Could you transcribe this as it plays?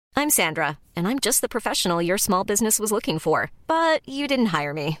I'm Sandra, and I'm just the professional your small business was looking for. But you didn't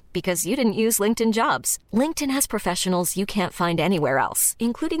hire me because you didn't use LinkedIn Jobs. LinkedIn has professionals you can't find anywhere else,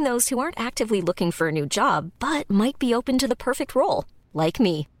 including those who aren't actively looking for a new job, but might be open to the perfect role, like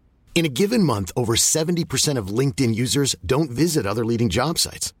me. In a given month, over 70% of LinkedIn users don't visit other leading job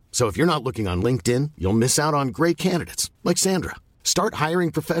sites. So if you're not looking on LinkedIn, you'll miss out on great candidates like Sandra. Start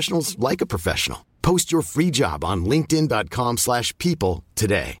hiring professionals like a professional. Post your free job on linkedin.com/people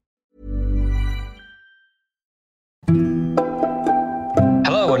today.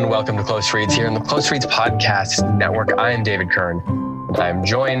 Hello and welcome to Close Reads here on the Close Reads Podcast Network. I am David Kern. I'm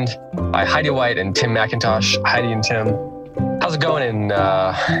joined by Heidi White and Tim McIntosh. Heidi and Tim, how's it going in,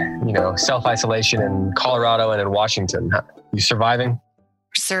 self-isolation in Colorado and in Washington? You surviving?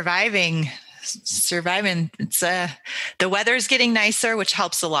 Surviving. It's the weather's getting nicer, which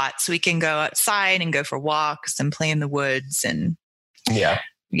helps a lot. So we can go outside and go for walks and play in the woods. And yeah.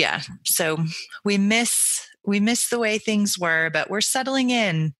 So we miss the way things were, but we're settling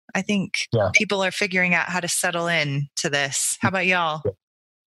in. I think people are figuring out how to settle in to this. How about y'all?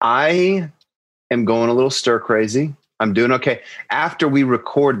 I am going a little stir crazy. I'm doing okay. After we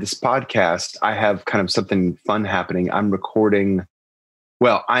record this podcast, I have kind of something fun happening. I'm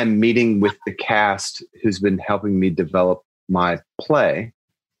meeting with the cast who's been helping me develop my play.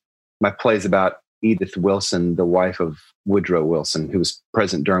 My play is about Edith Wilson, the wife of Woodrow Wilson, who was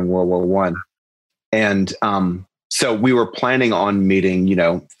president during World War I. And so we were planning on meeting,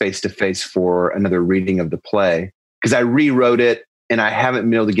 face to face for another reading of the play, because I rewrote it and I haven't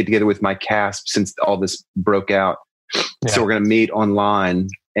been able to get together with my cast since all this broke out. Yeah. So we're going to meet online.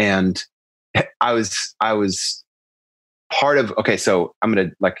 And I was part of, so I'm going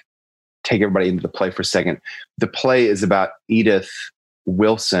to take everybody into the play for a second. The play is about Edith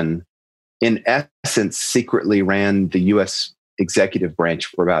Wilson, in essence, secretly ran the U.S. executive branch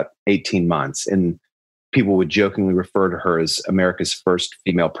for about 18 months. And people would jokingly refer to her as America's first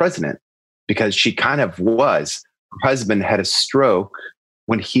female president, because she kind of was. Her husband had a stroke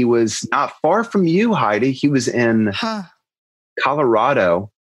when he was not far from you, Heidi. He was in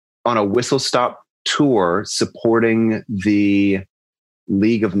Colorado on a whistle-stop tour supporting the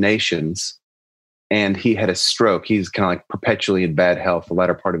League of Nations, and he had a stroke. He's kind of perpetually in bad health the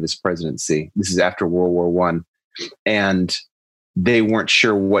latter part of his presidency. This is after World War I, and they weren't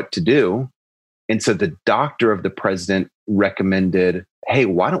sure what to do. And so the doctor of the president recommended, hey,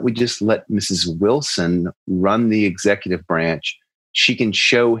 why don't we just let Mrs. Wilson run the executive branch? She can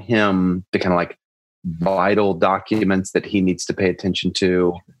show him the kind of vital documents that he needs to pay attention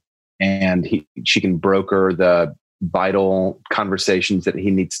to. And she can broker the vital conversations that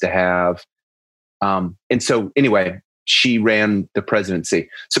he needs to have. And so anyway, she ran the presidency.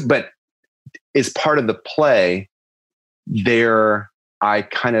 So, but as part of the play there, I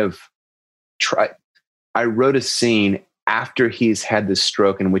wrote a scene after he's had this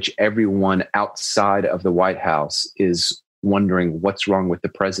stroke in which everyone outside of the White House is wondering what's wrong with the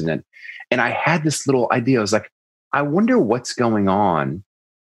president. And I had this little idea. I was like, I wonder what's going on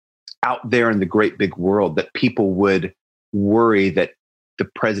out there in the great big world that people would worry that the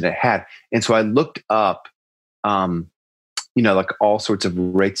president had. And so I looked up, all sorts of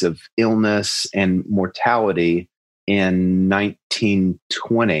rates of illness and mortality in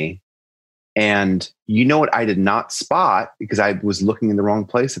 1920. And what I did not spot, because I was looking in the wrong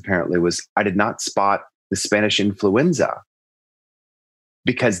place apparently, was I did not spot the Spanish influenza,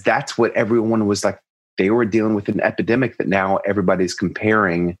 because that's what everyone was like. They were dealing with an epidemic that now everybody's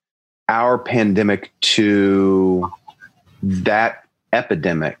comparing our pandemic to that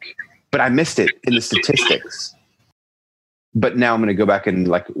epidemic. But I missed it in the statistics. But now I'm going to go back and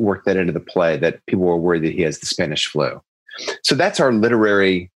work that into the play, that people were worried that he has the Spanish flu. So that's our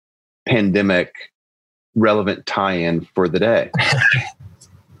literary pandemic relevant tie-in for the day.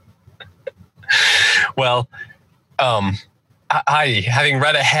 Well, having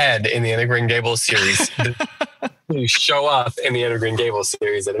read ahead in the Anne of Green Gables series, you show up in the Anne of Green Gables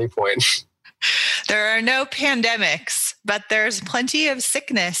series at any point. There are no pandemics, but there's plenty of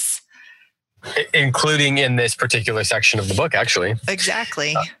sickness. Including in this particular section of the book, actually.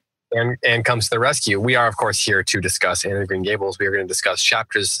 Exactly. And comes to the rescue. We are, of course, here to discuss Anne of Green Gables. We are going to discuss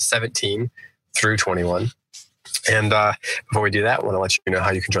chapters 17 through 21. And before we do that, I want to let you know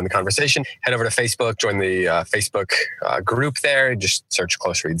how you can join the conversation. Head over to Facebook, join the Facebook group there. Just search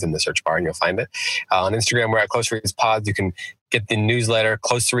Close Reads in the search bar and you'll find it. On Instagram, we're at Close Reads Pod. You can get the newsletter,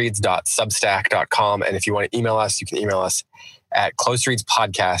 closereads.substack.com. And if you want to email us, you can email us at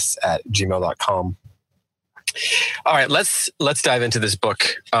closereadspodcasts@gmail.com. All right, let's dive into this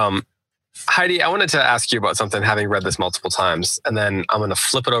book. Heidi, I wanted to ask you about something, having read this multiple times, and then I'm going to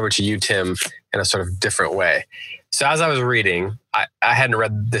flip it over to you, Tim, in a sort of different way. So as I was reading, I hadn't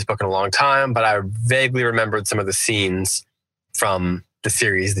read this book in a long time, but I vaguely remembered some of the scenes from the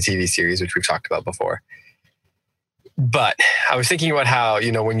series, the TV series, which we've talked about before. But I was thinking about how,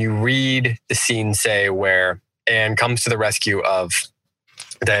 when you read the scene, say, where Anne comes to the rescue of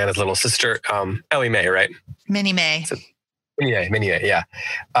Diana's little sister, Ellie Mae, right? Minnie Mae. Minnie Mae, yeah.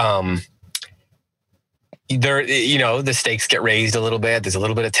 There, the stakes get raised a little bit. There's a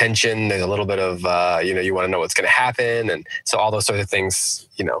little bit of tension. There's a little bit of, you want to know what's going to happen. And so all those sorts of things,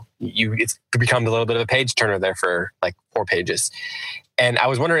 it's become a little bit of a page turner there for like 4 pages. And I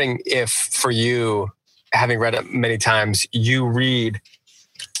was wondering if for you, having read it many times, you read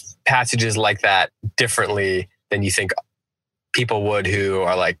passages like that differently than you think people would who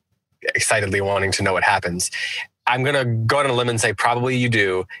are like excitedly wanting to know what happens. I'm going to go out on a limb and say probably you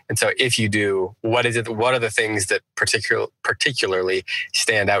do. And so if you do, what is it? What are the things that particularly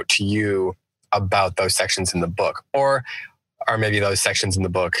stand out to you about those sections in the book? Or are maybe those sections in the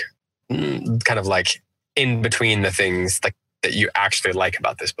book kind of like in between the things like that you actually like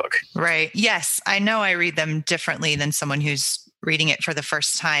about this book? Right. Yes. I know I read them differently than someone who's reading it for the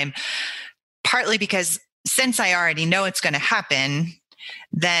first time, partly because since I already know it's going to happen,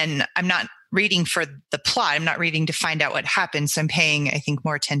 then I'm not reading for the plot. I'm not reading to find out what happens. So I'm paying, I think,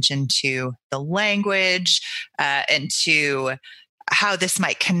 more attention to the language and to how this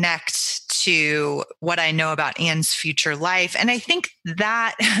might connect to what I know about Anne's future life. And I think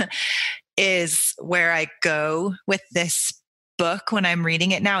that is where I go with this book when I'm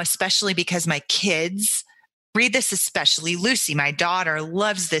reading it now, especially because my kids read this, especially Lucy, my daughter,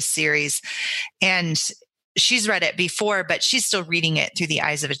 loves this series. And she's read it before, but she's still reading it through the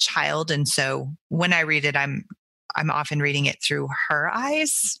eyes of a child. And so when I read it, I'm often reading it through her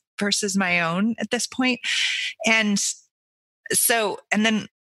eyes versus my own at this point. And then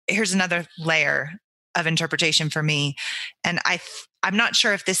here's another layer of interpretation for me. And I'm not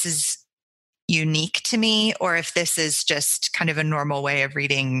sure if this is unique to me or if this is just kind of a normal way of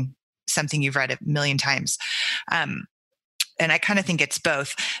reading something you've read a million times. And I kind of think it's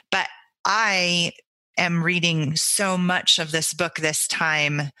both, but I am reading so much of this book this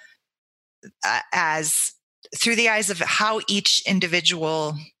time as through the eyes of how each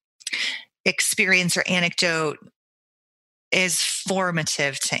individual experience or anecdote is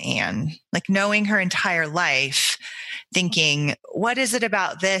formative to Anne. Like knowing her entire life, thinking, what is it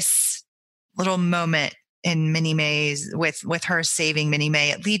about this little moment in Minnie Mae's with her saving Minnie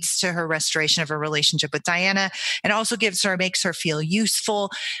Mae? It leads to her restoration of her relationship with Diana, and also makes her feel useful,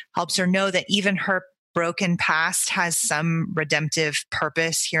 helps her know that even her broken past has some redemptive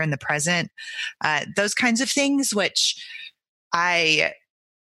purpose here in the present. Those kinds of things, which I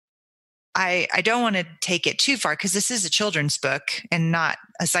don't want to take it too far because this is a children's book and not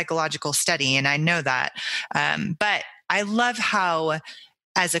a psychological study, and I know that. But I love how,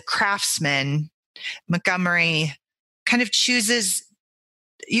 as a craftsman, Montgomery kind of chooses.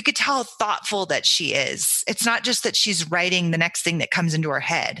 You could tell how thoughtful that she is. It's not just that she's writing the next thing that comes into her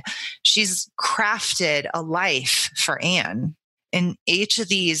head. She's crafted a life for Anne. And each of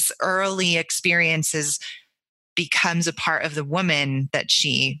these early experiences becomes a part of the woman that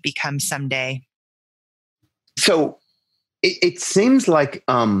she becomes someday. So it seems like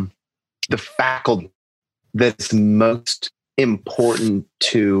the faculty that's most important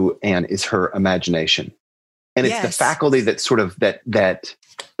to Anne is her imagination. And it's the faculty that sort of that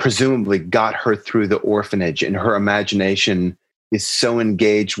presumably got her through the orphanage, and her imagination is so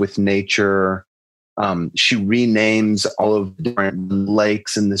engaged with nature. She renames all of the different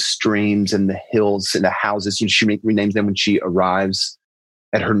lakes and the streams and the hills and the houses. She renames them when she arrives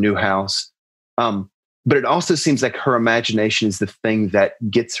at her new house. But it also seems like her imagination is the thing that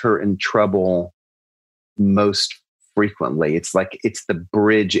gets her in trouble most frequently. It's like it's the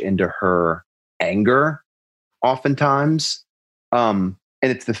bridge into her anger oftentimes. And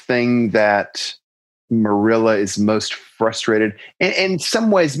it's the thing that Marilla is most frustrated. And in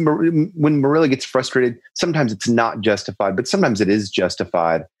some ways, when Marilla gets frustrated, sometimes it's not justified, but sometimes it is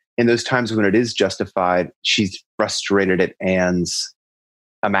justified. In those times when it is justified, she's frustrated at Anne's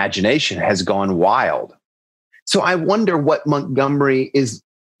imagination has gone wild. So I wonder what does Montgomery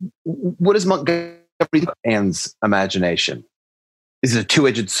Anne's imagination? Is it a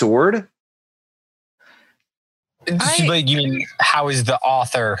two-edged sword? Like, you mean, how is the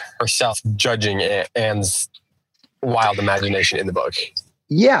author herself judging Anne's wild imagination in the book?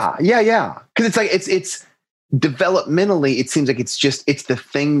 Yeah. Because it's like it's developmentally, it seems like it's the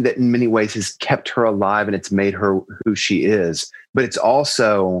thing that in many ways has kept her alive and it's made her who she is. But it's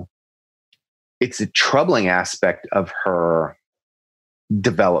also it's a troubling aspect of her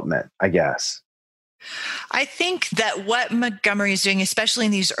development, I guess. I think that what Montgomery is doing, especially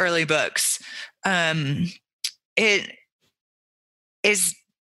in these early books, it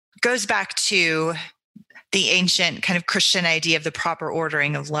goes back to the ancient kind of Christian idea of the proper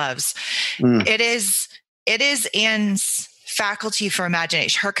ordering of loves. It is Anne's faculty for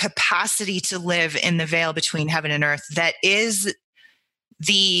imagination, her capacity to live in the veil between heaven and earth, that is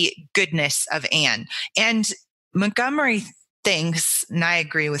the goodness of Anne. And Montgomery thinks, and I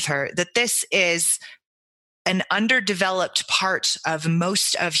agree with her, that this is an underdeveloped part of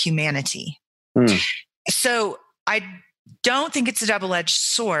most of humanity. So I don't think it's a double-edged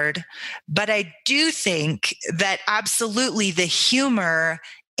sword, but I do think that absolutely the humor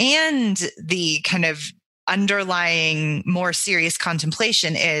and the kind of underlying more serious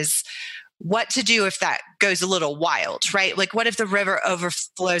contemplation is what to do if that goes a little wild, right? Like, what if the river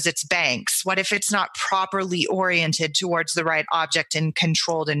overflows its banks? What if it's not properly oriented towards the right object and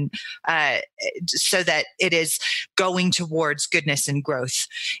controlled, and so that it is going towards goodness and growth?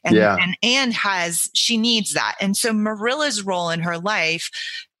 And Anne she needs that. And so Marilla's role in her life,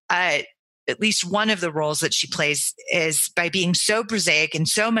 at least one of the roles that she plays, is by being so prosaic and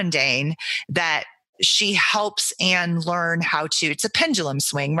so mundane that she helps Anne learn how to, it's a pendulum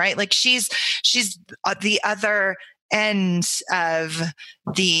swing, right? Like she's at the other end of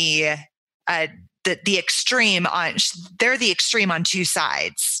the extreme they're the extreme on two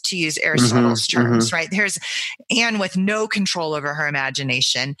sides, to use Aristotle's terms, right? There's Anne with no control over her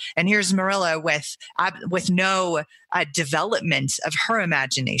imagination, and here's Marilla with no development of her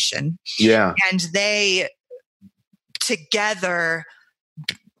imagination. Yeah. And they together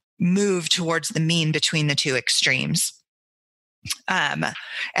move towards the mean between the two extremes. And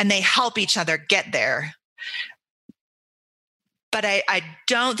they help each other get there. But I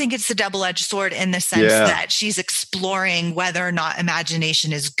don't think it's a double-edged sword in the sense that she's exploring whether or not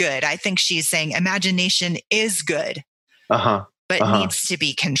imagination is good. I think she's saying imagination is good, but needs to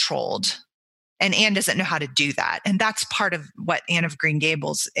be controlled. And Anne doesn't know how to do that. And that's part of what Anne of Green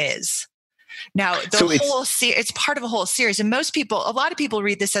Gables is. Now, it's part of a whole series. And a lot of people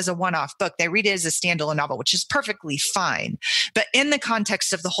read this as a one-off book. They read it as a standalone novel, which is perfectly fine. But in the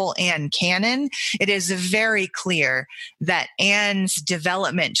context of the whole Anne canon, it is very clear that Anne's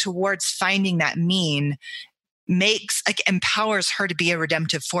development towards finding that mean empowers her to be a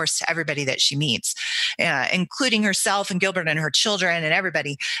redemptive force to everybody that she meets, including herself and Gilbert and her children and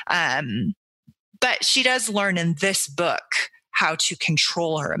everybody. But she does learn in this book how to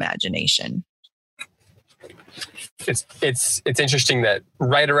control her imagination. It's interesting that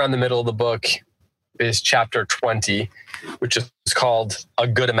right around the middle of the book is chapter 20, which is called A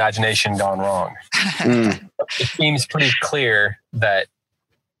Good Imagination Gone Wrong. It seems pretty clear that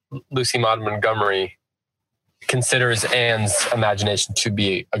Lucy Maud Montgomery considers Anne's imagination to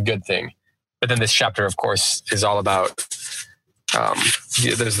be a good thing. But then this chapter, of course, is all about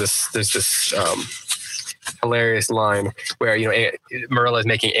there's this hilarious line where Marilla is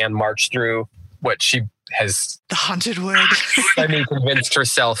making Anne march through what she has, the haunted wood. Convinced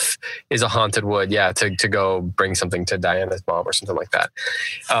herself is a haunted wood, to go bring something to Diana's mom or something like that.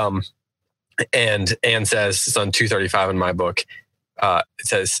 And Anne says, it's on 235 in my book, it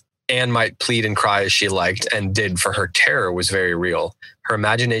says, Anne might plead and cry as she liked, and did, for her terror was very real. Her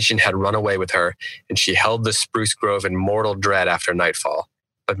imagination had run away with her, and she held the spruce grove in mortal dread after nightfall.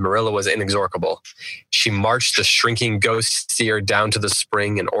 But Marilla was inexorable. She marched the shrinking ghost seer down to the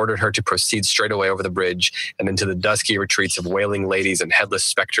spring and ordered her to proceed straight away over the bridge and into the dusky retreats of wailing ladies and headless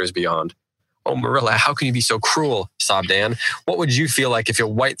specters beyond. Oh, Marilla, how can you be so cruel? Sobbed Anne. What would you feel like if your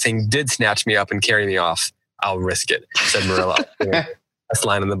white thing did snatch me up and carry me off? I'll risk it, said Marilla. Best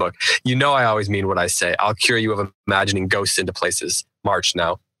line in the book. You know I always mean what I say. I'll cure you of imagining ghosts into places. March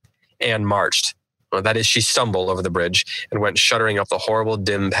now. Anne marched. Well, that is, she stumbled over the bridge and went shuddering up the horrible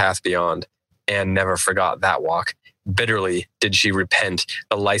dim path beyond. Anne never forgot that walk. Bitterly did she repent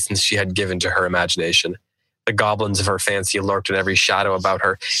the license she had given to her imagination. The goblins of her fancy lurked in every shadow about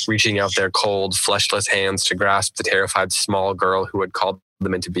her, reaching out their cold, fleshless hands to grasp the terrified small girl who had called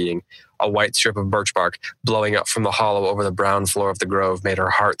them into being. A white strip of birch bark blowing up from the hollow over the brown floor of the grove made her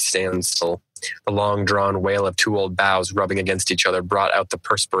heart stand still. The long-drawn wail of two old boughs rubbing against each other brought out the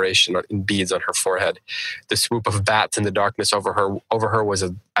perspiration in beads on her forehead. The swoop of bats in the darkness over her was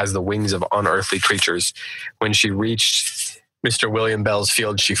as the wings of unearthly creatures. When she reached Mr. William Bell's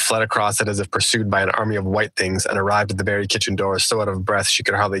field, she fled across it as if pursued by an army of white things, and arrived at the very kitchen door so out of breath she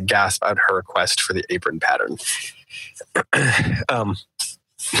could hardly gasp out her request for the apron pattern.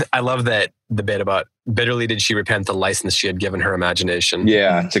 I love that the bit about bitterly did she repent the license she had given her imagination.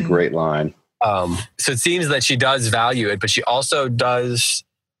 Yeah, it's a great line. So it seems that she does value it, but she also does,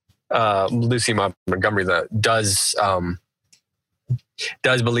 Lucy Montgomery does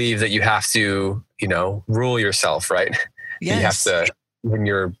believe that you have to, rule yourself, right? Yes. You have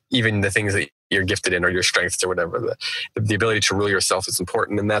to, even the things that you're gifted in or your strengths or whatever, the ability to rule yourself is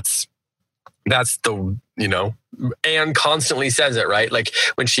important. And that's the, Anne constantly says it, right? Like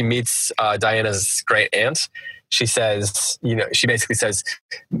when she meets Diana's great aunt, she says, she basically says,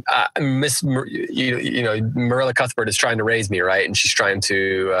 Marilla Cuthbert is trying to raise me, right? And she's trying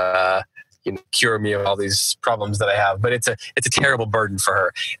to, cure me of all these problems that I have. But it's a terrible burden for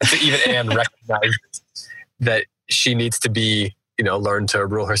her. And so even Anne recognizes that she needs to be, learn to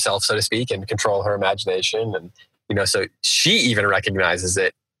rule herself, so to speak, and control her imagination. And, so she even recognizes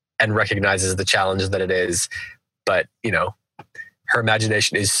it and recognizes the challenge that it is. But, her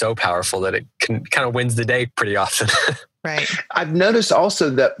imagination is so powerful that it can kind of wins the day pretty often. Right. I've noticed also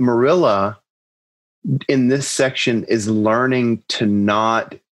that Marilla in this section is learning to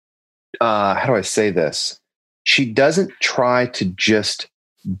not, how do I say this? She doesn't try to just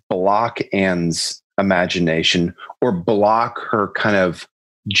block Anne's imagination or block her kind of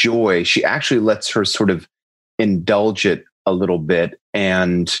joy. She actually lets her sort of indulge it a little bit.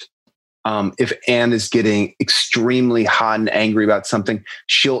 And if Anne is getting extremely hot and angry about something,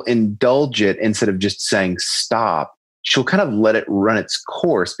 she'll indulge it instead of just saying stop. She'll kind of let it run its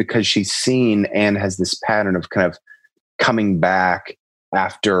course because she's seen Anne has this pattern of kind of coming back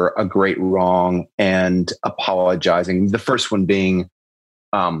after a great wrong and apologizing. The first one being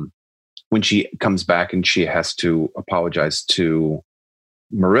when she comes back and she has to apologize to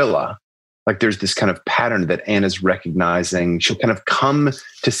Marilla. Like there's this kind of pattern that Anne is recognizing. She'll kind of come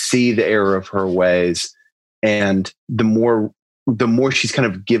to see the error of her ways. And the more she's kind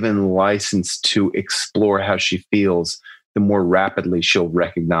of given license to explore how she feels, the more rapidly she'll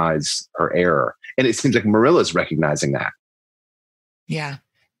recognize her error. And it seems like Marilla's recognizing that. Yeah.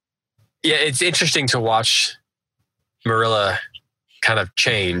 Yeah, it's interesting to watch Marilla kind of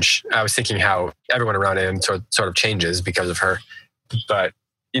change. I was thinking how everyone around Anne sort of changes because of her. But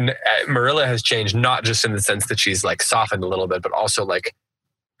Marilla has changed, not just in the sense that she's like softened a little bit, but also like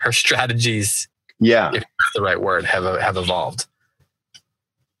her strategies, if that's the right word, have evolved.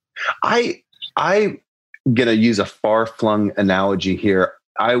 I'm gonna use a far-flung analogy here.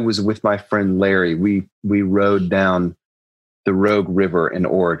 I was with my friend Larry. We rode down the Rogue River in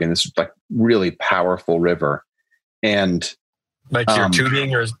Oregon. This is like really powerful river, and like you're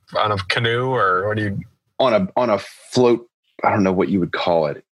tubing or on a canoe or what do you on a float? I don't know what you would call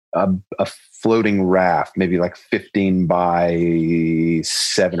it. A floating raft, maybe like 15 by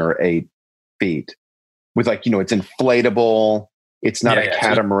 7 or 8 feet with like, it's inflatable. It's not a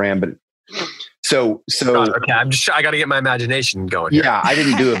catamaran, but so okay. I got to get my imagination going here. Yeah. I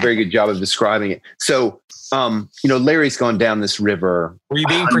didn't do a very good job of describing it. So, Larry's gone down this river. Were you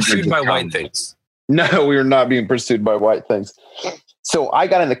being pursued by white things? No, we were not being pursued by white things. So I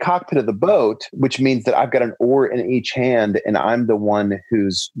got in the cockpit of the boat, which means that I've got an oar in each hand and I'm the one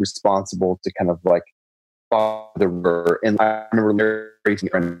who's responsible to kind of like follow the river. And I remember Larry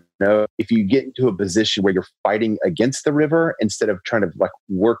saying, no, if you get into a position where you're fighting against the river instead of trying to like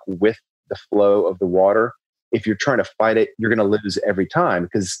work with the flow of the water, if you're trying to fight it, you're going to lose every time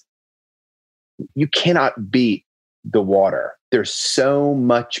because you cannot beat the water. There's so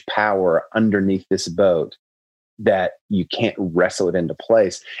much power underneath this boat that you can't wrestle it into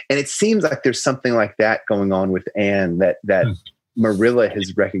place. And it seems like there's something like that going on with Anne that Marilla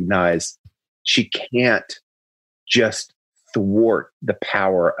has recognized. She can't just thwart the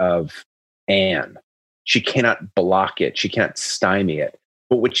power of Anne. She cannot block it. She can't stymie it.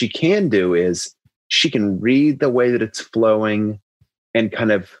 But what she can do is she can read the way that it's flowing and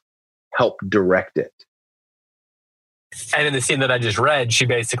kind of help direct it. And in the scene that I just read, she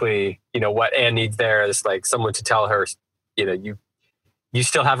basically, what Anne needs there is like someone to tell her, you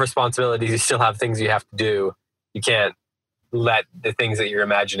still have responsibilities. You still have things you have to do. You can't let the things that you're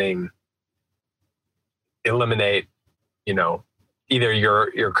imagining eliminate, either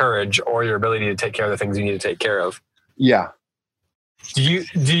your courage or your ability to take care of the things you need to take care of. Yeah. Do you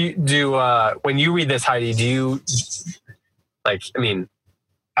when you read this, Heidi, do you like,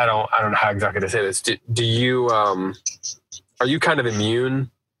 I don't know how exactly to say this. Do you, are you kind of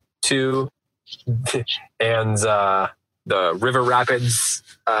immune to Anne's, the river rapids,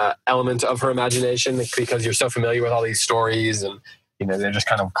 element of her imagination because you're so familiar with all these stories and, they just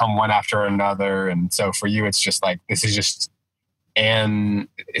kind of come one after another. And so for you, it's just like, this is just Anne,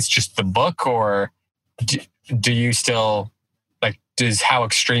 it's just the book, or do you still does how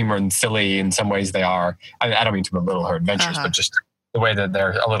extreme and silly in some ways they are? I don't mean to belittle her adventures, but just the way that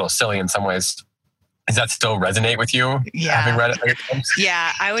they're a little silly in some ways. Does that still resonate with you? Yeah. Having read it many times?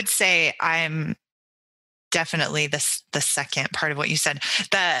 Yeah, I would say I'm definitely the second part of what you said.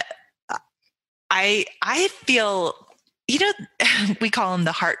 I feel, we call them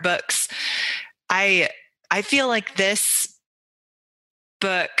the heart books. I feel like this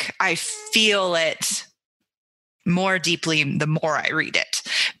book, I feel it more deeply the more I read it,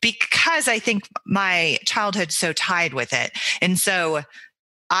 because I think my childhood's so tied with it. And so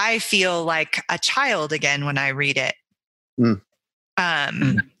I feel like a child again when I read it.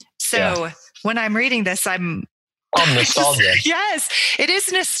 So when I'm reading this, I'm nostalgia. Yes, it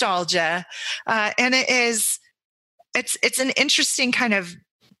is nostalgia. And it's an interesting kind of,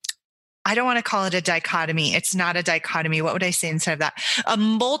 I don't want to call it a dichotomy. It's not a dichotomy. What would I say instead of that? A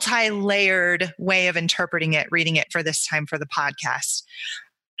multi-layered way of interpreting it, reading it for this time for the podcast.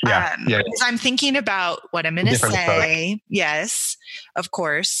 Because I'm thinking about what I'm going to say. Approach. Yes, of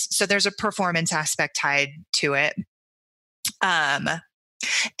course. So there's a performance aspect tied to it.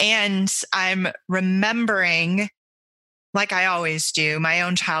 And I'm remembering, like I always do, my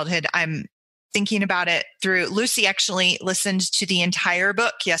own childhood. I'm thinking about it through. Lucy actually listened to the entire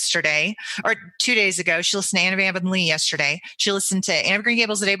book yesterday or 2 days ago. She listened to Anna Van Lee yesterday. She listened to Anne of Green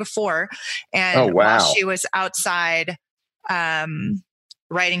Gables the day before. And while she was outside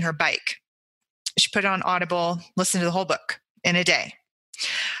riding her bike, she put it on Audible, listened to the whole book in a day.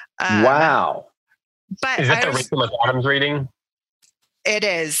 Wow. But is that the Rachel McAdams reading? It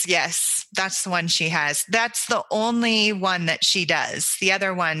is, yes. That's the one she has. That's the only one that she does. The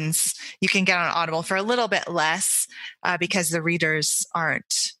other ones you can get on Audible for a little bit less because the readers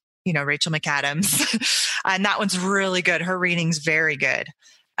aren't, Rachel McAdams. And that one's really good. Her reading's very good.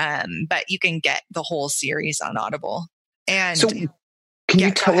 But you can get the whole series on Audible. And so can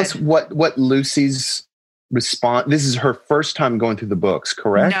you tell us what Lucy's response? This is her first time going through the books,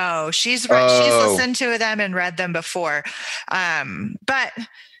 correct? No, she's listened to them and read them before. But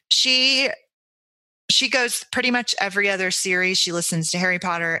she goes pretty much every other series. She listens to Harry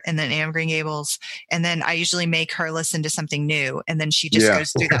Potter and then Anne of Green Gables. And then I usually make her listen to something new. And then she just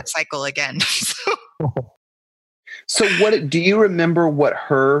goes through that cycle again. So what do you remember what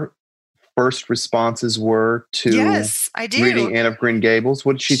her first responses were to I do. reading Anne of Green Gables?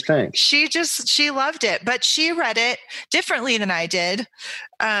 What did she think? She loved it, but she read it differently than I did.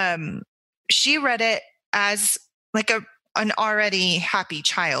 She read it as like an already happy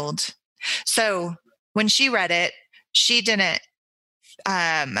child. So when she read it, she didn't,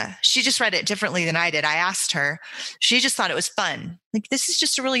 she just read it differently than I did. I asked her, she just thought it was fun. Like, this is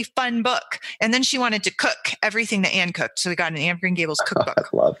just a really fun book. And then she wanted to cook everything that Anne cooked. So we got an Anne of Green Gables cookbook.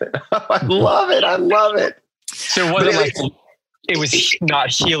 I love it. I love it. So it wasn't like it was not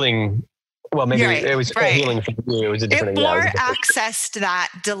healing. Well, maybe it was healing for you. It was a different. It more accessed that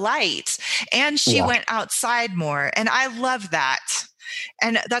delight, and she went outside more, and I love that.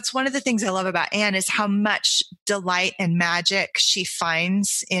 And that's one of the things I love about Anne is how much delight and magic she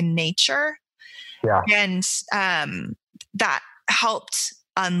finds in nature. Yeah, and that helped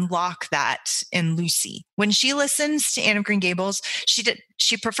unlock that in Lucy. When she listens to Anne of Green Gables,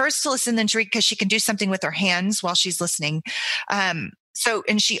 she prefers to listen than to read because she can do something with her hands while she's listening. And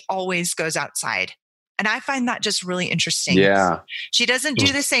she always goes outside. And I find that just really interesting. Yeah. She doesn't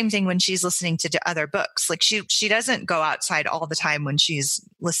do the same thing when she's listening to other books. Like she doesn't go outside all the time when she's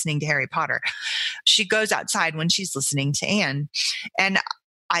listening to Harry Potter. She goes outside when she's listening to Anne. And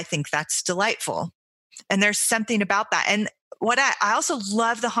I think that's delightful. And there's something about that. And what I also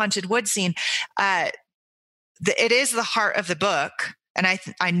love the haunted wood scene. It is the heart of the book. And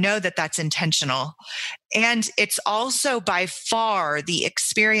I know that that's intentional. And it's also by far the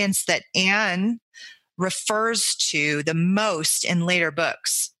experience that Anne refers to the most in later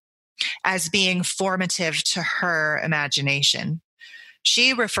books as being formative to her imagination.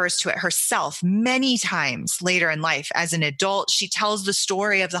 She refers to it herself many times later in life. As an adult, she tells the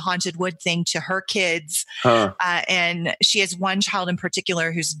story of the haunted wood thing to her kids. And she has one child in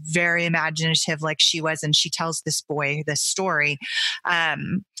particular who's very imaginative like she was. And she tells this boy this story.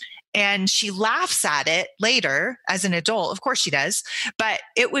 And she laughs at it later as an adult. Of course she does. But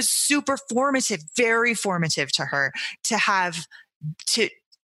it was super formative, very formative to her to have to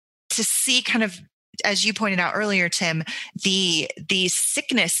see kind of, as you pointed out earlier, Tim, the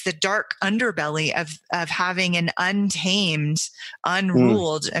sickness, the dark underbelly of having an untamed,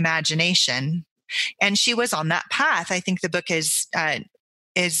 unruled imagination. And she was on that path. I think the book is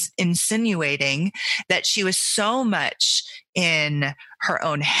insinuating that she was so much in her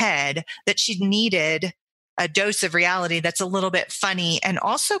own head that she needed a dose of reality that's a little bit funny and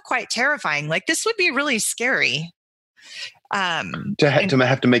also quite terrifying. Like, this would be really scary. To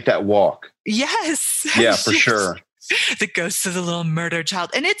have to make that walk. Yes. Yeah, for sure. The ghost of the little murdered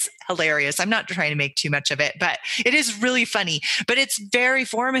child. And it's hilarious. I'm not trying to make too much of it, but it is really funny. But it's very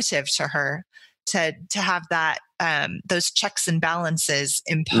formative to her to have that, those checks and balances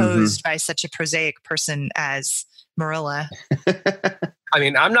imposed by such a prosaic person as Marilla. I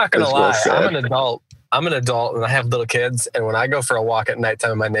mean, I'm not going to lie. I'm an adult and I have little kids. And when I go for a walk at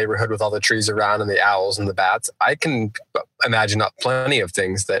nighttime in my neighborhood with all the trees around and the owls and the bats, I can imagine plenty of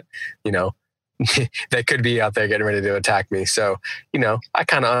things that, that could be out there getting ready to attack me. So, I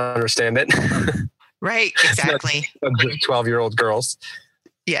kind of understand it. Right. Exactly. 12-year-old girls.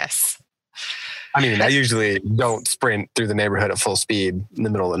 Yes. I mean, I usually don't sprint through the neighborhood at full speed in the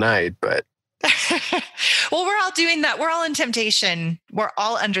middle of the night, but. Well, we're all doing that. We're all in temptation. We're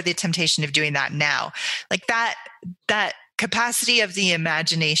all under the temptation of doing that now. Like that capacity of the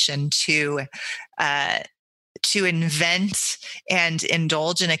imagination to invent and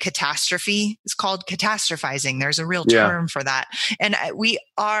indulge in a catastrophe is called catastrophizing. There's a real term for that. And we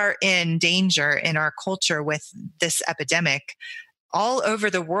are in danger in our culture with this epidemic all over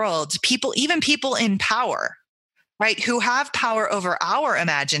the world. Even people in power, right, who have power over our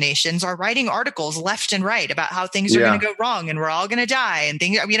imaginations, are writing articles left and right about how things are going to go wrong and we're all going to die and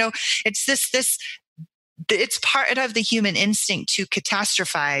things. It's part of the human instinct to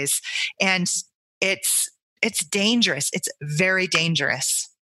catastrophize, and it's dangerous. It's very dangerous,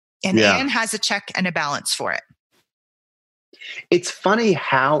 and Anne has a check and a balance for it. It's funny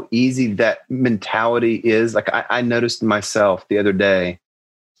how easy that mentality is. Like I noticed myself the other day.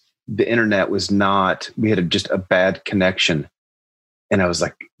 The internet we had just a bad connection. And I was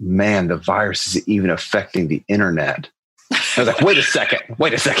like, man, the virus is even affecting the internet. I was like, wait a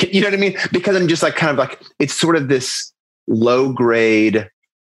second. You know what I mean? Because I'm just like, kind of like, it's sort of this low grade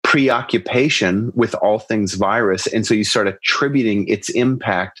preoccupation with all things virus. And so you start attributing its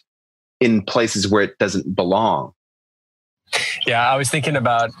impact in places where it doesn't belong. Yeah. I was thinking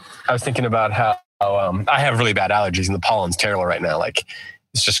about how I have really bad allergies and the pollen's terrible right now. Like,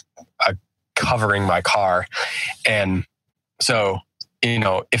 it's just covering my car. And so,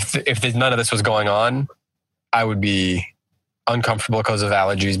 if none of this was going on, I would be uncomfortable because of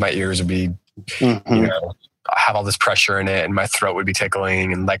allergies. My ears would be, have all this pressure in it, and my throat would be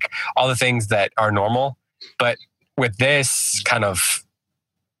tickling and like all the things that are normal. But with this kind of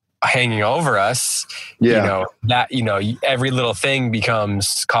hanging over us, every little thing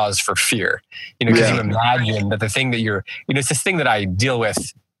becomes cause for fear, because you imagine that the thing that it's this thing that I deal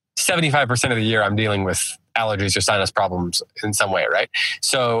with 75% of the year. I'm dealing with allergies or sinus problems in some way. Right.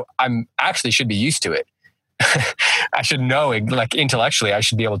 So I'm actually should be used to it. I should know, like intellectually, I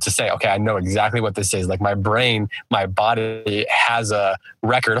should be able to say, okay, I know exactly what this is. Like my brain, my body has a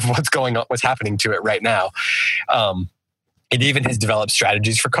record of what's going on, what's happening to it right now. It even has developed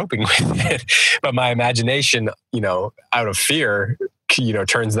strategies for coping with it. But my imagination, out of fear,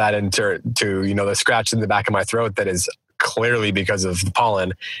 turns that into the scratch in the back of my throat that is clearly because of the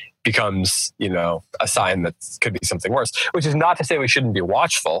pollen becomes, a sign that could be something worse, which is not to say we shouldn't be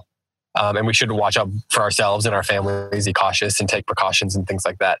watchful. And we should watch out for ourselves and our families, be cautious and take precautions and things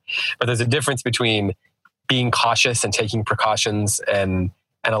like that. But there's a difference between being cautious and taking precautions and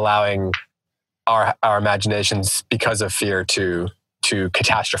allowing our imaginations because of fear to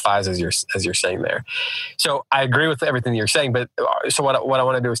catastrophize, as you're saying there. So I agree with everything you're saying, but so what I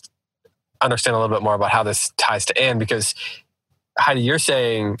want to do is understand a little bit more about how this ties to Anne, because Heidi, you're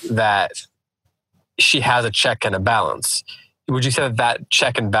saying that she has a check and a balance. Would you say that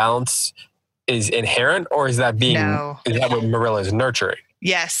check and balance is inherent, or is that what Marilla is nurturing?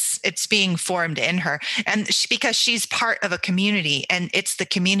 Yes, it's being formed in her. And because she's part of a community, and it's the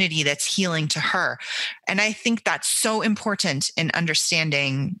community that's healing to her. And I think that's so important in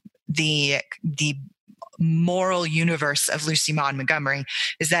understanding the moral universe of Lucy Maud Montgomery,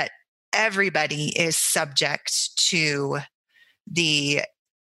 is that everybody is subject to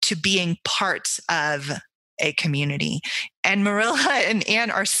being part of a community. And Marilla and Anne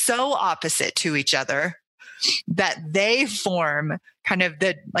are so opposite to each other that they form kind of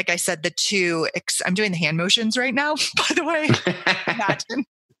like I said, the two, I'm doing the hand motions right now, by the way. Imagine.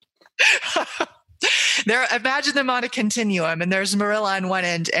 Imagine them on a continuum, and there's Marilla on one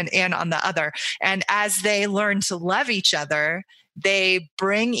end and Anne on the other. And as they learn to love each other, they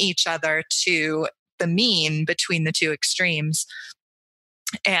bring each other to the mean between the two extremes.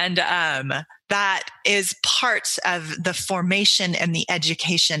 And that is part of the formation and the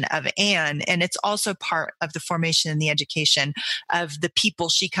education of Anne. And it's also part of the formation and the education of the people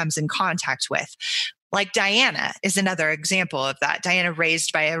she comes in contact with. Like Diana is another example of that. Diana,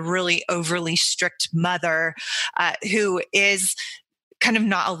 raised by a really overly strict mother who is kind of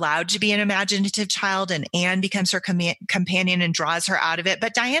not allowed to be an imaginative child, and Anne becomes her companion and draws her out of it.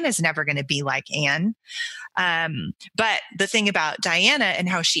 But Diana's never going to be like Anne. But the thing about Diana and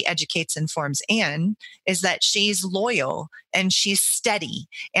how she educates and forms Anne is that she's loyal and she's steady,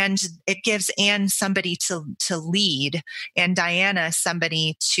 and it gives Anne somebody to lead, and Diana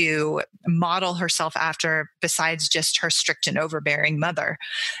somebody to model herself after, besides just her strict and overbearing mother.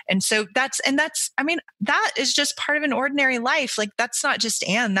 And so that's, I mean, that is just part of an ordinary life. Like, that's not just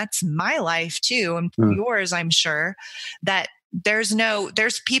Anne, that's my life too, and yours, I'm sure, that there's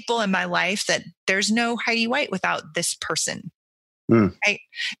people in my life that there's no Heidi White without this person, right?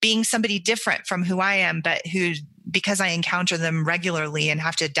 Being somebody different from who I am, but who, because I encounter them regularly and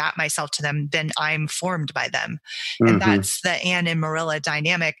have to adapt myself to them, then I'm formed by them. And that's the Anne and Marilla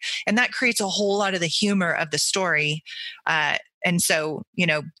dynamic. And that creates a whole lot of the humor of the story. And so,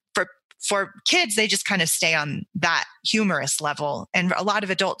 for kids, they just kind of stay on that humorous level. And a lot of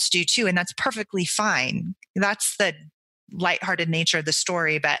adults do too. And that's perfectly fine. That's the lighthearted nature of the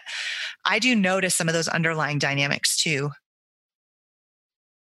story, but I do notice some of those underlying dynamics too.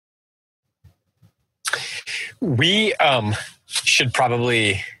 We should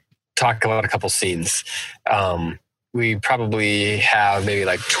probably talk about a couple scenes. We probably have maybe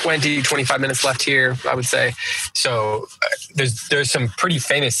like 20, 25 minutes left here, I would say. So there's some pretty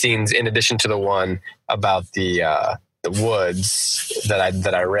famous scenes in addition to the one about the woods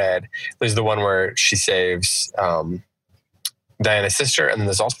that I read. There's the one where she saves Diana's sister, and then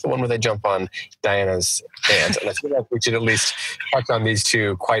there's also the one where they jump on Diana's aunt. And I feel like we should at least touch on these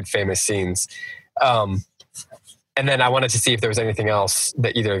two quite famous scenes. And then I wanted to see if there was anything else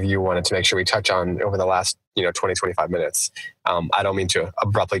that either of you wanted to make sure we touch on over the last 20, 25 minutes. I don't mean to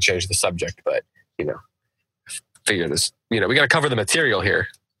abruptly change the subject, but figure this, we got to cover the material here,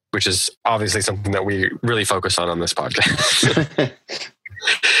 which is obviously something that we really focus on this podcast.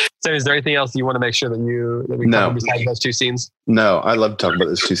 So is there anything else you want to make sure that we cover besides those two scenes? No, I love to talk about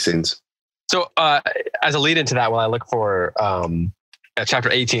those two scenes. So as a lead into that, while I look for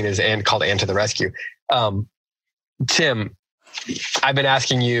chapter 18 is called Anne to the Rescue. Tim, I've been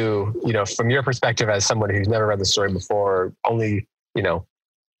asking you, from your perspective as someone who's never read the story before, only,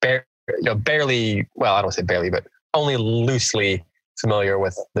 barely, well, I don't say barely, but only loosely familiar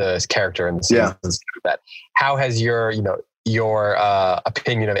with the character and the scenes and stuff like that. How has your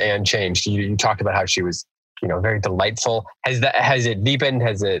opinion of Anne changed? You talked about how she was, very delightful. Has it deepened?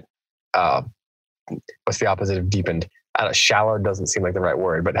 Has it, what's the opposite of deepened? Shallow doesn't seem like the right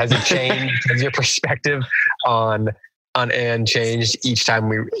word, but has it changed? Has your perspective on Anne changed each time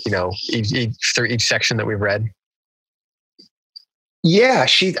through each section that we've read? Yeah,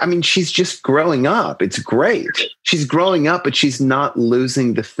 she's just growing up. It's great. She's growing up, but she's not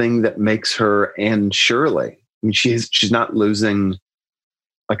losing the thing that makes her Anne Shirley. I mean, she's not losing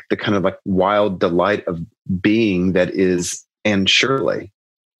like the kind of like wild delight of being that is Anne Shirley.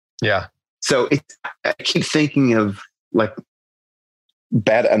 Yeah. So I keep thinking of like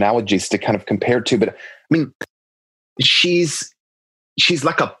bad analogies to kind of compare to, but I mean, she's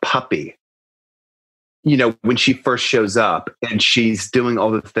like a puppy, when she first shows up and she's doing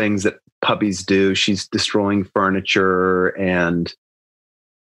all the things that puppies do. She's destroying furniture and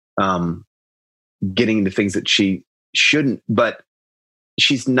getting into things that she shouldn't, but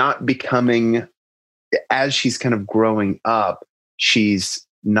she's not becoming, as she's kind of growing up, she's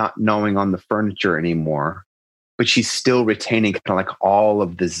not gnawing on the furniture anymore, but she's still retaining kind of like all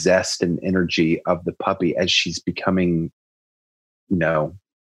of the zest and energy of the puppy as she's becoming, an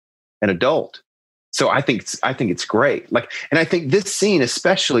adult. So I think it's great. And I think this scene,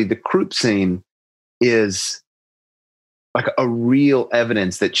 especially the croup scene, is like a real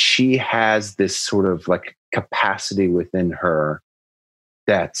evidence that she has this sort of like capacity within her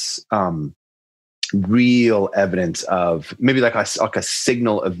that's real evidence of maybe like a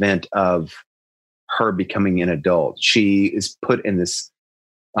signal event of her becoming an adult. She is put in this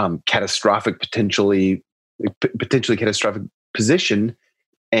potentially catastrophic position,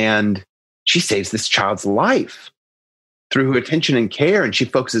 and she saves this child's life through her attention and care, and she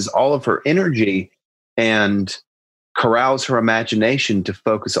focuses all of her energy and corrals her imagination to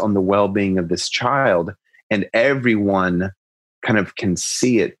focus on the well-being of this child, and everyone kind of can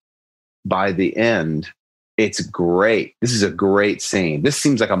see it by the end. It's great. This is a great scene. This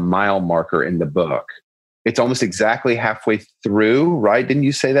seems like a mile marker in the book. It's almost exactly halfway through, right? Didn't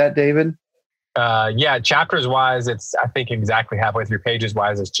you say that, David? Yeah, chapters wise, it's I think exactly halfway through. Pages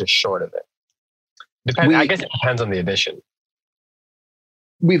wise, it's just short of it. I guess it depends on the edition.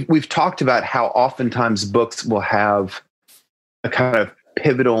 we've talked about how oftentimes books will have a kind of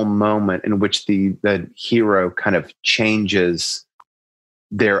pivotal moment in which the hero kind of changes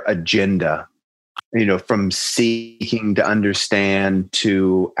their agenda, from seeking to understand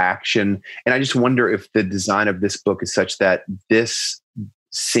to action. And I just wonder if the design of this book is such that this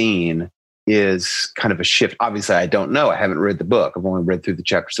scene is kind of a shift. Obviously, I don't know. I haven't read the book. I've only read through the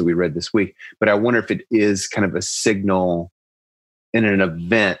chapters that we read this week. But I wonder if it is kind of a signal in an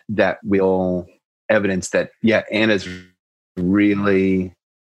event that will evidence that, Anna's really,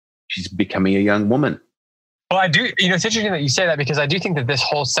 she's becoming a young woman. Well, I do, it's interesting that you say that, because I do think that this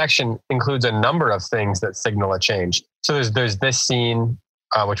whole section includes a number of things that signal a change. So there's this scene,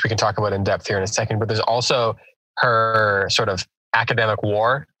 which we can talk about in depth here in a second, but there's also her sort of academic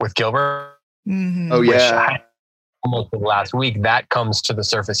war with Gilbert. Mm-hmm. Oh, yeah. Almost last week, that comes to the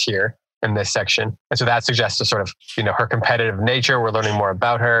surface here in this section. And so that suggests a sort of, her competitive nature. We're learning more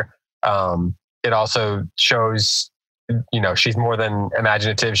about her. It also shows, she's more than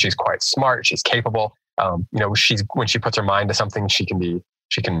imaginative. She's quite smart. She's capable. She's, when she puts her mind to something, she can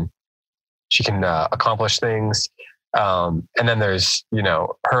accomplish things. And then there's,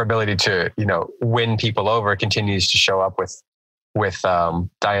 her ability to, win people over continues to show up with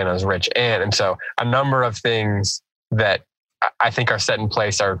Diana's rich aunt. And so a number of things that I think are set in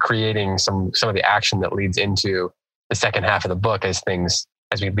place are creating some of the action that leads into the second half of the book as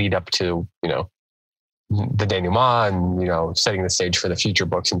we lead up to, the denouement and, setting the stage for the future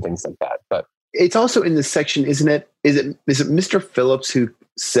books and things like that. But it's also in this section, isn't it? Is it Mr. Phillips who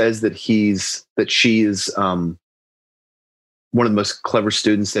says that she is one of the most clever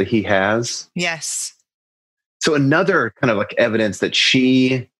students that he has? Yes. So another kind of like evidence that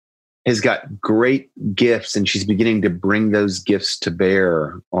she has got great gifts and she's beginning to bring those gifts to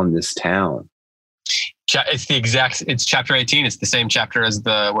bear on this town. It's chapter 18. It's the same chapter as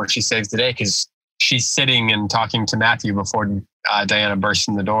where she saves the day, because she's sitting and talking to Matthew before Diana bursts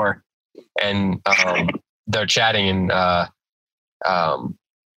in the door, and they're chatting, and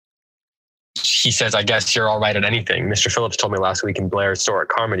he says, "I guess you're all right at anything. Mr. Phillips told me last week in Blair's store at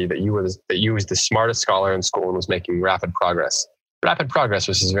Carmody that you was the smartest scholar in school and was making rapid progress." Rapid progress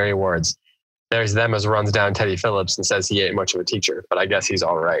was his very words. There's them as runs down Teddy Phillips and says he ain't much of a teacher, but I guess he's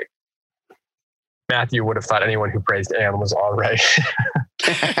all right. Matthew would have thought anyone who praised Anne was all right.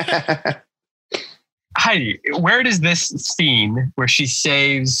 Heidi, where does this scene where she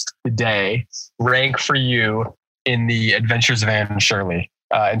saves the day rank for you in the Adventures of Anne and Shirley,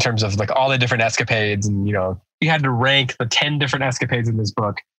 in terms of like all the different escapades? And, you had to rank the 10 different escapades in this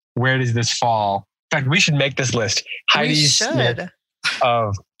book. Where does this fall? In fact, we should make this list. Heidi's Smith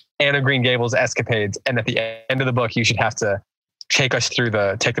of Anne of Green Gables escapades. And at the end of the book, you should have to take us through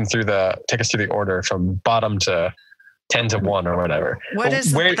the order from bottom to 10 to 1 or whatever. What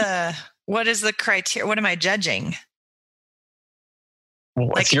is the criteria? What am I judging?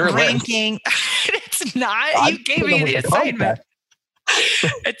 What's your ranking? It's not. You gave me the assignment.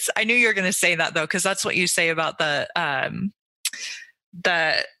 I knew you were going to say that though, because that's what you say about the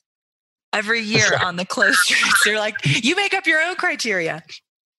every year on the close streets. You're like, you make up your own criteria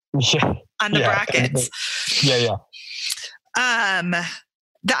on the brackets. Yeah.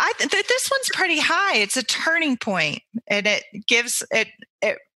 This one's pretty high. It's a turning point, and it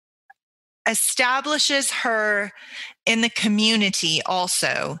establishes her in the community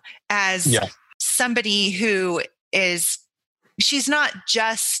also as somebody who she's not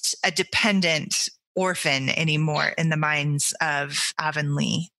just a dependent orphan anymore in the minds of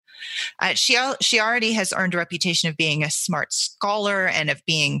Avonlea. She already has earned a reputation of being a smart scholar and of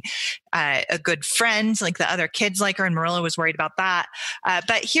being a good friend. Like the other kids like her, and Marilla was worried about that.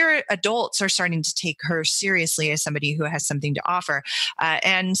 But here, adults are starting to take her seriously as somebody who has something to offer.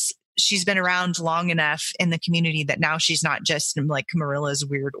 And she's been around long enough in the community that now she's not just like Marilla's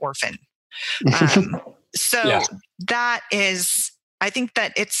weird orphan. That is, I think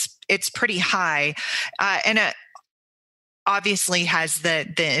that it's pretty high, and it obviously has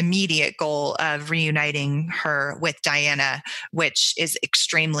the immediate goal of reuniting her with Diana, which is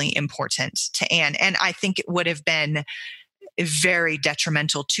extremely important to Anne. And I think it would have been very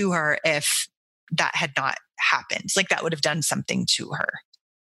detrimental to her if that had not happened. Like that would have done something to her.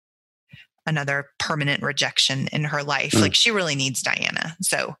 Another permanent rejection in her life. Like she really needs Diana.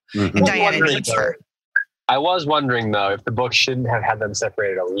 So Diana needs her. I was wondering though, if the book shouldn't have had them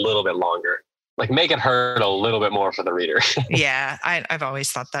separated a little bit longer. Like make it hurt a little bit more for the reader. Yeah, I've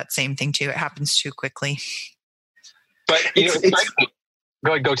always thought that same thing too. It happens too quickly. But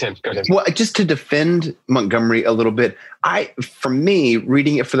go Tim. Well, just to defend Montgomery a little bit, for me,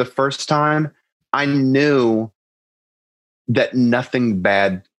 reading it for the first time, I knew that nothing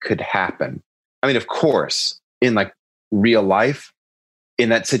bad could happen. I mean, of course, in like real life, in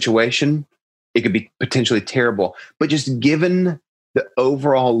that situation, it could be potentially terrible. But just given the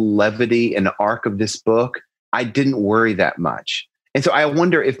overall levity and arc of this book, I didn't worry that much. And so I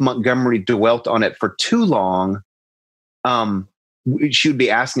wonder if Montgomery dwelt on it for too long. She would be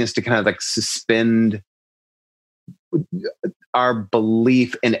asking us to kind of like suspend our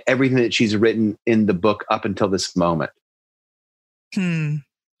belief in everything that she's written in the book up until this moment.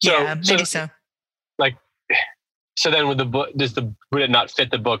 Yeah, maybe so. Like, so then would the book, would it not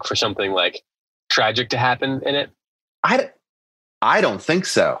fit the book for something like tragic to happen in it? I don't think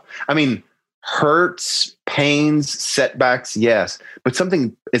so. I mean, hurts, pains, setbacks, yes. But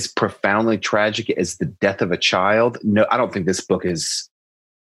something as profoundly tragic as the death of a child, no, I don't think this book is,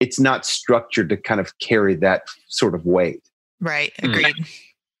 it's not structured to kind of carry that sort of weight. Right. Agreed.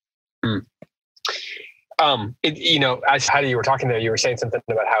 As Heidi, you were talking there, you were saying something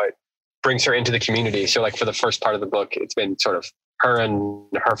about how it brings her into the community. So like for the first part of the book, it's been sort of her and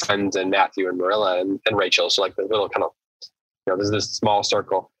her friends and Matthew and Marilla and Rachel. So like the little kind of, there's this small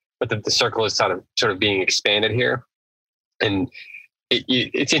circle, but the circle is sort of being expanded here. And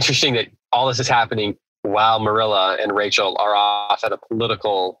it's interesting that all this is happening while Marilla and Rachel are off at a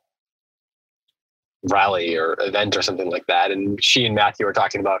political rally or event or something like that. And she and Matthew are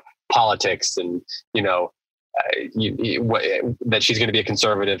talking about politics and, that she's going to be a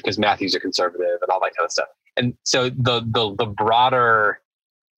conservative because Matthew's a conservative and all that kind of stuff. And so the broader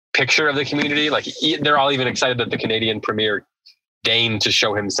picture of the community, like they're all even excited that the Canadian premier deigned to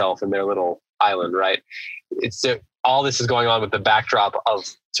show himself in their little island, right? It's all this is going on with the backdrop of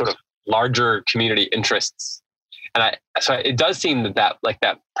sort of larger community interests. And so it does seem that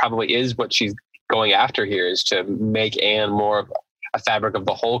probably is what she's going after here, is to make Anne more of a fabric of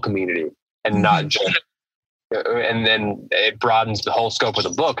the whole community and not just, and then it broadens the whole scope of the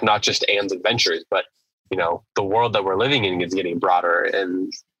book, not just Anne's adventures, but, the world that we're living in is getting broader,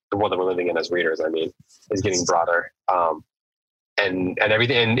 and the world that we're living in as readers, is getting broader. And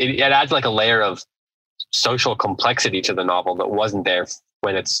everything, and it adds like a layer of social complexity to the novel that wasn't there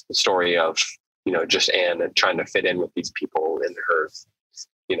when it's the story of, just Anne and trying to fit in with these people in her,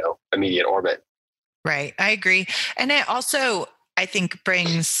 immediate orbit. Right. I agree. And it also, I think,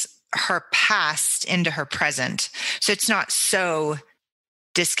 brings her past into her present. So it's not so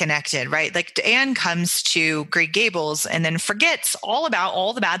disconnected, right? Like Anne comes to Green Gables and then forgets all about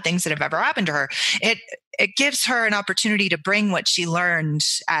all the bad things that have ever happened to her. It gives her an opportunity to bring what she learned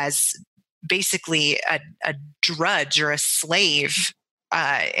as basically a drudge or a slave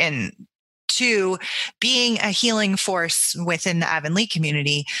to being a healing force within the Avonlea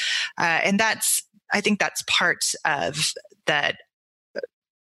community. And I think that's part of the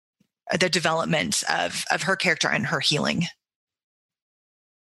development of her character and her healing.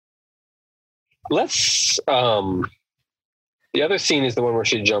 Let's, the other scene is the one where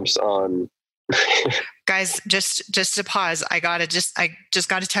she jumps on. Guys, just to pause. I just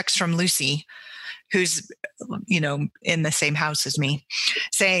got a text from Lucy, who's, in the same house as me,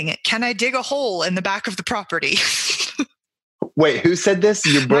 saying, "Can I dig a hole in the back of the property?" Wait, who said this?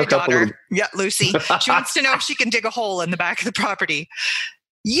 You broke up a little. Yeah, Lucy. She wants to know if she can dig a hole in the back of the property.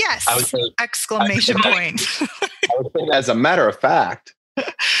 Yes! Exclamation point. I would say, as a matter of fact.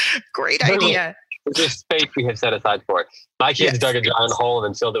 Great idea. It's just space we have set aside for it. My kids dug a giant hole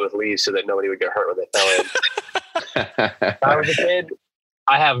and then filled it with leaves so that nobody would get hurt when they fell in. When I was a kid,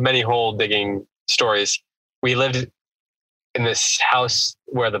 I have many hole digging stories. We lived in this house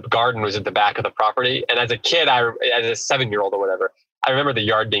where the garden was at the back of the property. And as a kid, as a 7-year-old or whatever, I remember the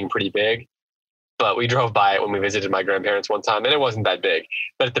yard being pretty big, but we drove by it when we visited my grandparents one time and it wasn't that big.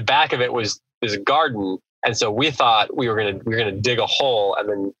 But at the back of it there's a garden. And so we thought we were gonna dig a hole and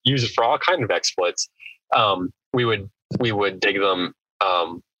then use it for all kinds of exploits. We would dig them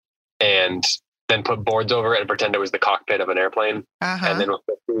and then put boards over it and pretend it was the cockpit of an airplane. And then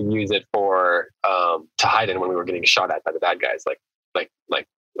we would use it for to hide in when we were getting shot at by the bad guys,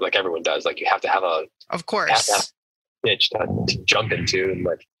 like everyone does. Like you have to have a ditch to jump into and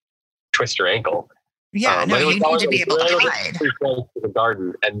like twist your ankle. Yeah, you need to be able to hide. The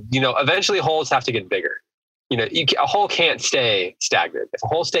garden, and eventually holes have to get bigger. A hole can't stay stagnant. If a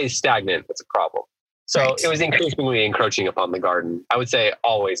hole stays stagnant, it's a problem. So It was increasingly encroaching upon the garden. I would say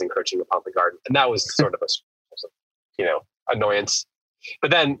always encroaching upon the garden, and that was sort of a annoyance.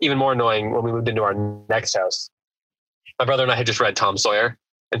 But then even more annoying when we moved into our next house. My brother and I had just read Tom Sawyer,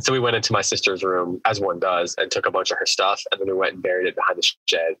 and so we went into my sister's room, as one does, and took a bunch of her stuff, and then we went and buried it behind the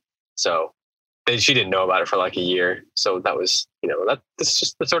shed. So she didn't know about it for like a year. So that was, that's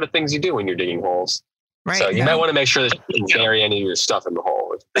just the sort of things you do when you're digging holes. Right. So you might want to make sure that you can bury any of your stuff in the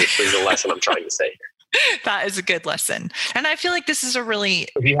hole. Is the lesson I'm trying to say here. That is a good lesson. And I feel like this is a really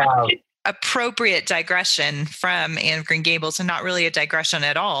appropriate digression from Anne of Green Gables, and not really a digression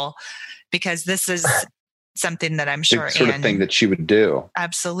at all, because this is something that I'm sure the sort of thing that she would do.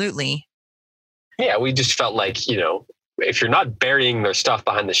 Absolutely. Yeah, we just felt like, if you're not burying their stuff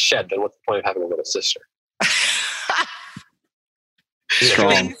behind the shed, then what's the point of having a little sister?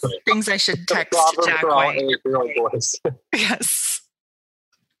 Strong. Things I should text Jack White. Yes.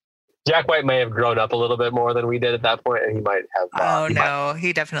 Jack White may have grown up a little bit more than we did at that point, and he might have.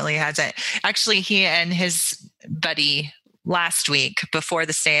 He definitely hasn't. Actually, he and his buddy last week, before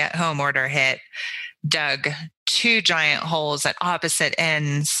the stay-at-home order hit, dug 2 giant holes at opposite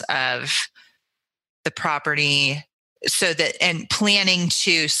ends of the property, and planning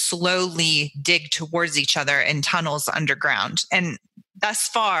to slowly dig towards each other in tunnels underground. And thus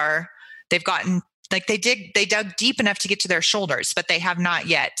far, they've gotten, like, they dug deep enough to get to their shoulders, but they have not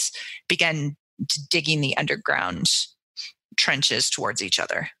yet begun digging the underground trenches towards each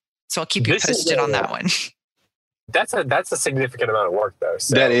other. So I'll keep you posted on that one. That's a significant amount of work, though.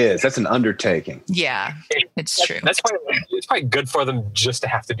 So. That's an undertaking. Yeah, it's true. It's probably good for them just to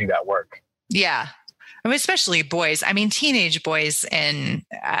have to do that work. Yeah. I mean, especially boys. I mean, teenage boys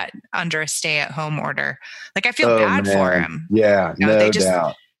under a stay-at-home order. Like, I feel bad for them. Yeah, no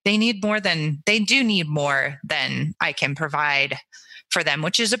doubt. They do need more than I can provide for them,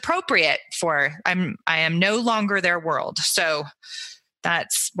 which is appropriate for. I am no longer their world, so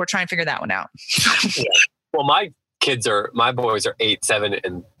we're trying to figure that one out. Yeah. Well, my boys are 8, 7,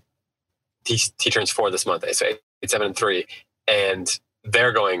 and he turns 4 this month. So 8, 7, and 3, and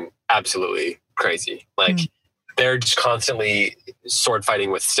they're going absolutely crazy. Like they're just constantly sword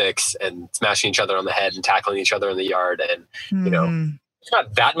fighting with sticks and smashing each other on the head and tackling each other in the yard. And, it's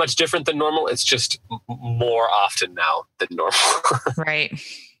not that much different than normal. It's just more often now than normal. Right.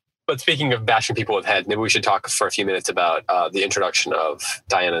 But speaking of bashing people with head, maybe we should talk for a few minutes about the introduction of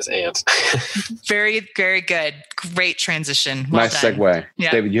Diana's aunt. Very, very good. Great transition. Well nice done. Segue.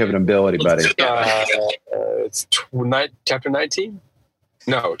 Yep. David, you have an ability, buddy. It's chapter 19?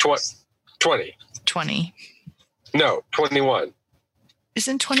 No, 20. 20. No, 21.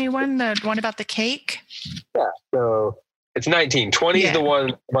 Isn't 21 the one about the cake? Yeah, so it's 19. 20 is the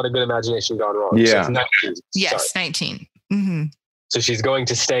one about a good imagination gone wrong. Yeah. So it's 19. Yes, 19. Mm-hmm. So she's going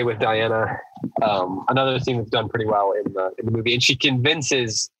to stay with Diana. Another thing that's done pretty well in the movie. And she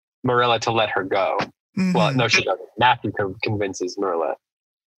convinces Marilla to let her go. Mm-hmm. Well, no, she doesn't. Matthew convinces Marilla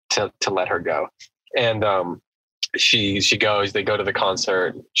to let her go. And she goes, they go to the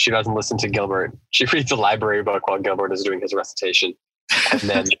concert. She doesn't listen to Gilbert. She reads a library book while Gilbert is doing his recitation. And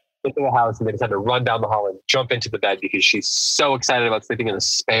then get to the house, and they decide to run down the hall and jump into the bed because she's so excited about sleeping in a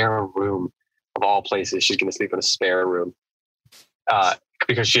spare room. Of all places, she's going to sleep in a spare room.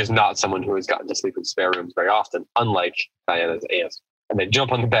 Because she is not someone who has gotten to sleep in spare rooms very often, unlike Diana's aunt. And they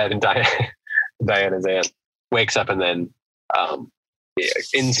jump on the bed, and Diana's aunt wakes up and then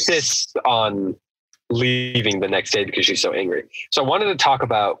insists on leaving the next day because she's so angry. So I wanted to talk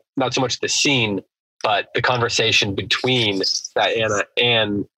about not so much the scene, but the conversation between Diana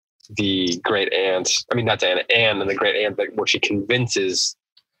and the great aunt. I mean, not Diana, Anne and the great aunt, where she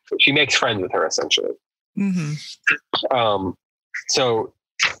makes friends with her essentially. Mm-hmm. So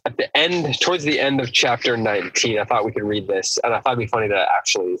at the end, towards the end of chapter 19, I thought we could read this, and I thought it'd be funny to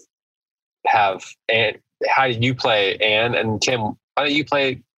actually have Anne. How do you play Anne? And Tim, why don't you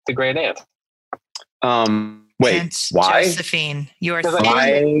play the great aunt? Wait, why? Josephine, you are.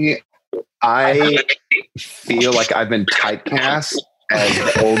 I feel like I've been typecast as an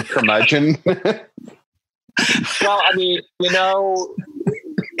old curmudgeon. Well, I mean,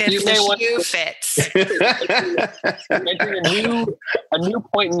 if the shoe fits. Entering a new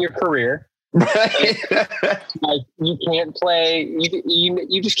point in your career. Right. Like you can't play.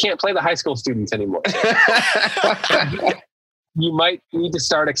 You just can't play the high school students anymore. You might need to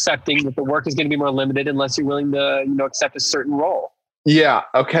start accepting that the work is going to be more limited unless you're willing to, accept a certain role. Yeah.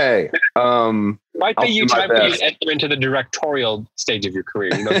 Okay. Might be you time to enter into the directorial stage of your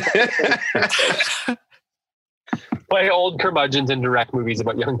career. Play old curmudgeons and direct movies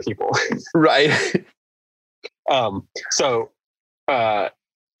about young people. Right. There's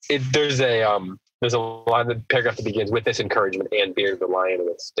a line, the paragraph that begins with this encouragement and beard the lion in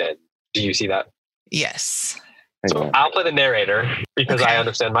its den. Do you see that? Yes. So I'll play the narrator because I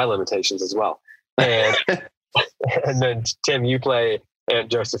understand my limitations as well. And and then Tim, you play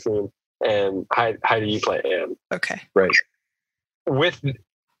Aunt Josephine, and Heidi, you play Anne. Okay. Right. With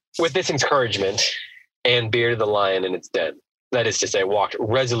this encouragement, Anne bearded the lion in its den. That is to say, walked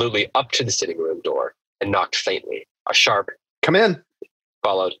resolutely up to the sitting room door and knocked faintly. A sharp "Come in"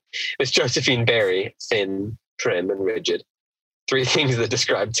 followed. Miss Josephine Barry, thin, trim, and rigid. 3 things that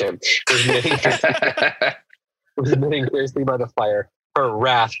described Tim. Was knitting fiercely by the fire, her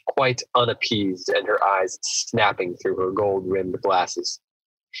wrath quite unappeased and her eyes snapping through her gold-rimmed glasses.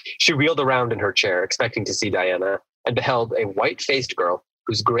 She wheeled around in her chair, expecting to see Diana, and beheld a white-faced girl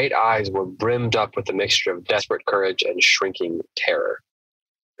whose great eyes were brimmed up with a mixture of desperate courage and shrinking terror.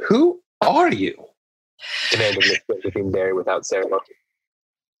 "Who are you?" demanded Miss Josephine Barry without ceremony.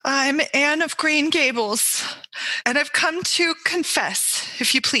 "I'm Anne of Green Gables, and I've come to confess,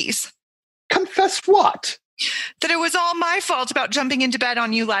 if you please." "Confess what?" "That it was all my fault about jumping into bed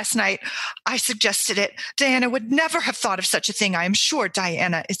on you last night. I suggested it. Diana would never have thought of such a thing. I am sure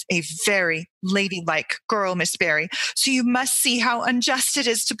Diana is a very ladylike girl, Miss Barry, so you must see how unjust it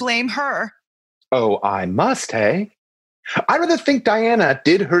is to blame her." "Oh, I must, hey? I rather think Diana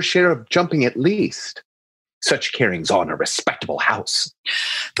did her share of jumping at least. Such carryings on a respectable house."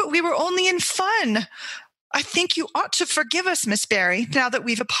 "But we were only in fun. I think you ought to forgive us, Miss Barry, now that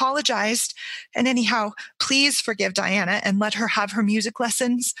we've apologized. And anyhow, please forgive Diana and let her have her music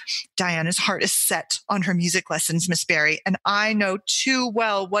lessons. Diana's heart is set on her music lessons, Miss Barry, and I know too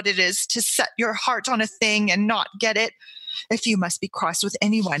well what it is to set your heart on a thing and not get it. If you must be cross with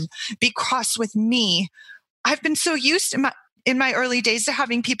anyone, be cross with me. I've been so used in my early days to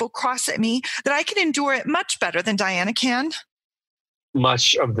having people cross at me that I can endure it much better than Diana can."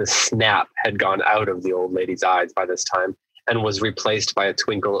 Much of the snap had gone out of the old lady's eyes by this time and was replaced by a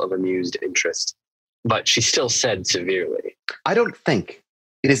twinkle of amused interest. But she still said severely, "I don't think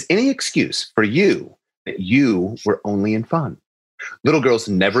it is any excuse for you that you were only in fun. Little girls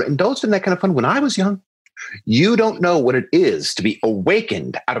never indulged in that kind of fun when I was young. You don't know what it is to be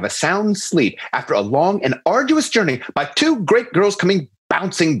awakened out of a sound sleep after a long and arduous journey by 2 great girls coming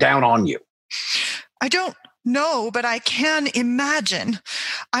bouncing down on you." "I don't know, but I can imagine.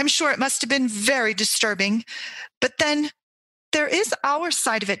 I'm sure it must have been very disturbing. But then there is our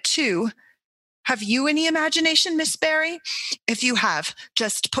side of it too. Have you any imagination, Miss Barry? If you have,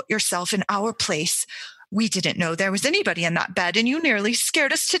 just put yourself in our place. We didn't know there was anybody in that bed, and you nearly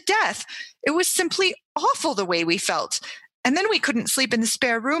scared us to death. It was simply awful the way we felt. And then we couldn't sleep in the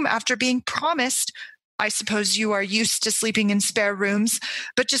spare room after being promised. I suppose you are used to sleeping in spare rooms,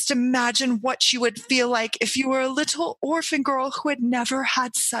 but just imagine what you would feel like if you were a little orphan girl who had never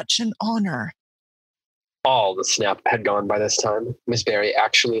had such an honor." All the snap had gone by this time. Miss Barry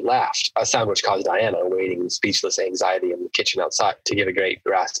actually laughed, a sound which caused Diana, waiting in speechless anxiety in the kitchen outside, to give a great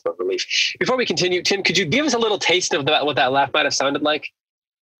grasp of relief. Before we continue, Tim, could you give us a little taste of what that laugh might have sounded like?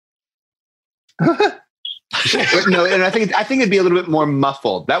 No, and I think it'd be a little bit more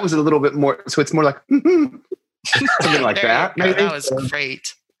muffled. That was a little bit more, so it's more like something like that. Maybe. That was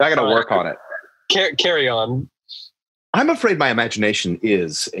great. I got to work on it. Carry on. "I'm afraid my imagination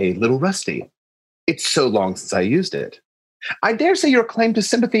is a little rusty. It's so long since I used it. I dare say your claim to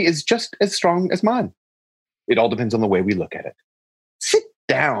sympathy is just as strong as mine. It all depends on the way we look at it. Sit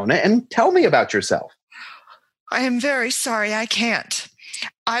down and tell me about yourself." "I am very sorry I can't.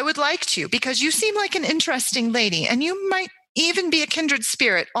 I would like to, because you seem like an interesting lady, and you might even be a kindred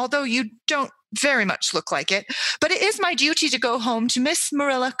spirit, although you don't very much look like it. But it is my duty to go home to Miss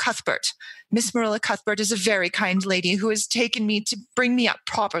Marilla Cuthbert. Miss Marilla Cuthbert is a very kind lady who has taken me to bring me up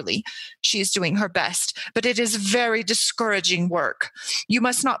properly. She is doing her best, but it is very discouraging work. You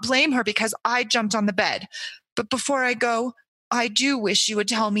must not blame her because I jumped on the bed. But before I go, I do wish you would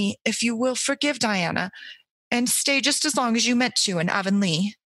tell me if you will forgive Diana and stay just as long as you meant to in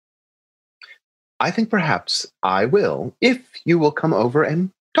Avonlea." "I think perhaps I will, if you will come over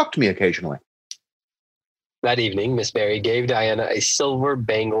and talk to me occasionally." That evening, Miss Barry gave Diana a silver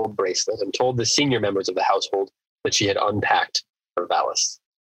bangle bracelet and told the senior members of the household that she had unpacked her valise.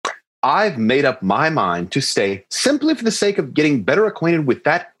 "I've made up my mind to stay simply for the sake of getting better acquainted with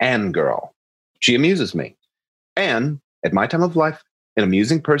that Anne girl. She amuses me. And at my time of life, an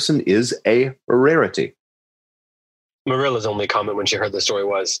amusing person is a rarity." Marilla's only comment when she heard the story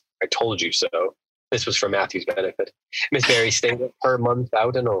was, "I told you so." This was for Matthew's benefit. Miss Barry stayed with her month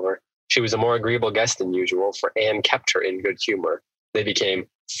out and over. She was a more agreeable guest than usual, for Anne kept her in good humor. They became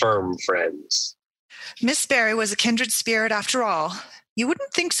firm friends. Miss Barry was a kindred spirit after all. You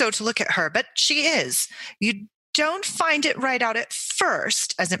wouldn't think so to look at her, but she is. You don't find it right out at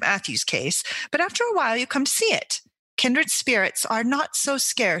first, as in Matthew's case, but after a while you come to see it. Kindred spirits are not so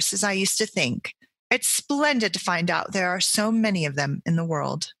scarce as I used to think. It's splendid to find out there are so many of them in the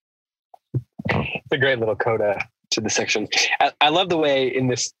world. It's a great little coda to the section. I love the way in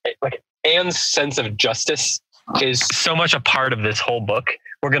this, like, Anne's sense of justice is so much a part of this whole book.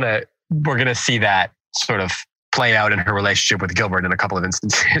 We're gonna see that sort of play out in her relationship with Gilbert in a couple of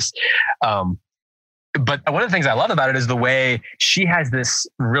instances. But one of the things I love about it is the way she has this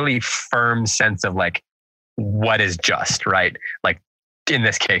really firm sense of like, what is just, right? Like in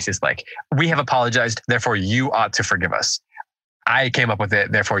this case, it's like, we have apologized, therefore you ought to forgive us. I came up with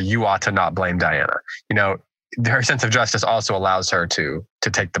it, therefore you ought to not blame Diana. You know, her sense of justice also allows her to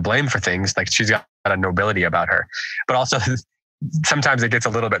take the blame for things. Like she's got a nobility about her, but also sometimes it gets a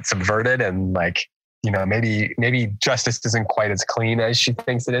little bit subverted and like, you know, maybe justice isn't quite as clean as she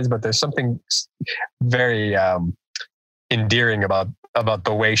thinks it is, but there's something very endearing about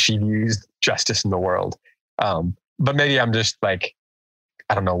the way she views justice in the world. But maybe I'm just like,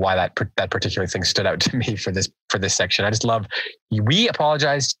 I don't know why that particular thing stood out to me for this section. I just love, we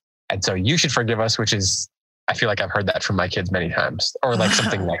apologized, and so you should forgive us, which is, I feel like I've heard that from my kids many times, or like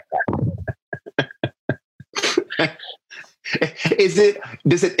something like that. Is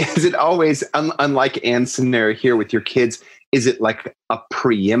it always, unlike Anne's scenario here with your kids, is it like a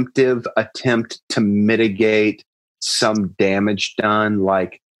preemptive attempt to mitigate some damage done?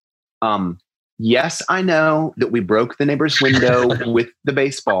 Like, yes, I know that we broke the neighbor's window with the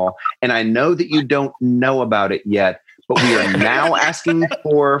baseball, and I know that you don't know about it yet, but we are now asking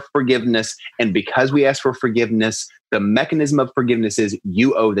for forgiveness. And because we ask for forgiveness, the mechanism of forgiveness is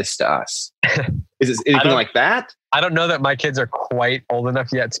you owe this to us. Is this anything like that? I don't know that my kids are quite old enough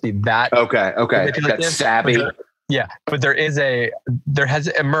yet to be that. Okay. That's savvy. But there has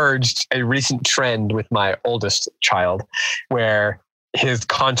emerged a recent trend with my oldest child where his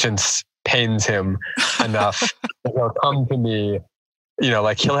conscience pains him enough that he'll come to me, you know,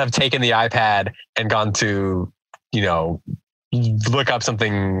 like he'll have taken the iPad and gone to, you know, look up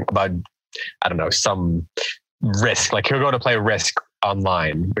something about, I don't know, some Risk. Like he'll go to play Risk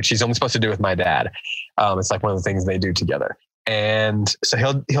online, which he's only supposed to do with my dad. It's like one of the things they do together. And so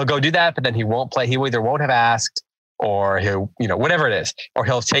he'll go do that, but then he won't play. He either won't have asked, or he'll, you know, whatever it is, or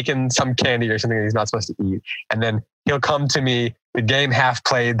he'll have taken some candy or something that he's not supposed to eat. And then he'll come to me, the game half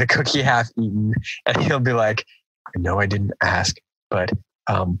played, the cookie half eaten. And he'll be like, I know I didn't ask, but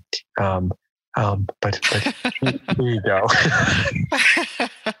here you go.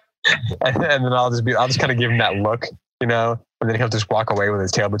 and then I'll just kind of give him that look, you know, and then he'll just walk away with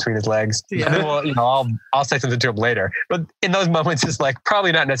his tail between his legs. Yeah. And then I'll say something to him later. But in those moments, it's like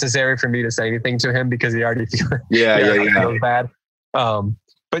probably not necessary for me to say anything to him because he already feels bad.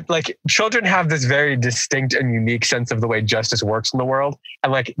 But like children have this very distinct and unique sense of the way justice works in the world.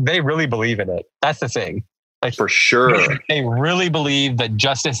 And like, they really believe in it. That's the thing. Like for sure. They really believe that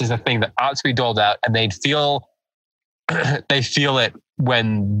justice is a thing that ought to be doled out, and they feel it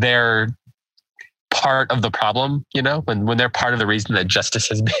when they're part of the problem, you know, when they're part of the reason that justice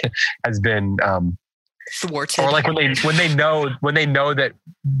has been thwarted, or like when they know that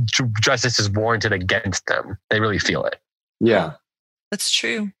justice is warranted against them, they really feel it. Yeah, that's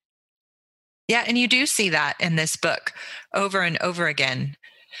true. Yeah, and you do see that in this book over and over again,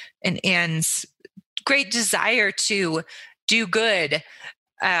 and Anne's great desire to do good,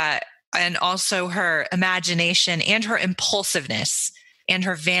 and also her imagination and her impulsiveness and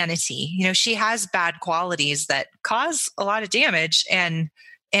her vanity. You know, she has bad qualities that cause a lot of damage and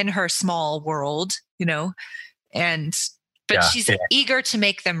in her small world, you know, but she's eager to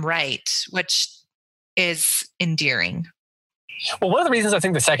make them right, which is endearing. Well, one of the reasons I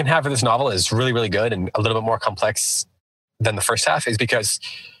think the second half of this novel is really, really good and a little bit more complex than the first half is because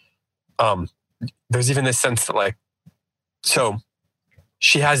there's even this sense that like, so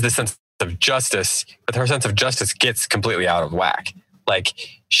she has this sense of justice, but her sense of justice gets completely out of whack. Like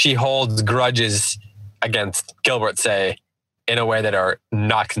she holds grudges against Gilbert, say, in a way that are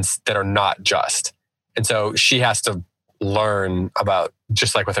not just. And so she has to learn about,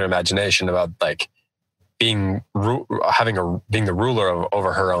 just like with her imagination, about like being the ruler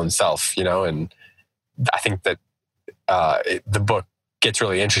over her own self, you know. And I think that the book gets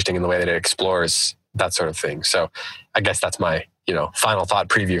really interesting in the way that it explores that sort of thing. So I guess that's my, you know, final thought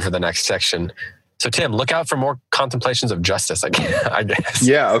preview for the next section. So Tim, look out for more contemplations of justice, I guess.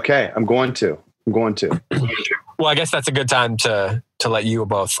 Yeah. Okay. I'm going to. Well, I guess that's a good time to let you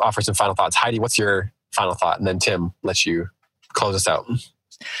both offer some final thoughts. Heidi, what's your final thought? And then Tim, let you close us out.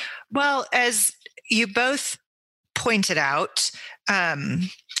 Well, as you both pointed out,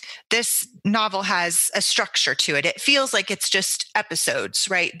 this novel has a structure to it. It feels like it's just episodes,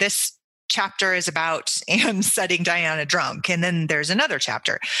 right? This chapter is about Anne setting Diana drunk, and then there's another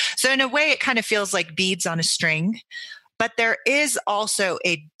chapter. So in a way, it kind of feels like beads on a string, but there is also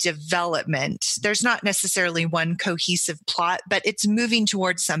a development. There's not necessarily one cohesive plot, but it's moving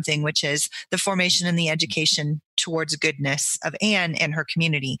towards something, which is the formation and the education towards goodness of Anne and her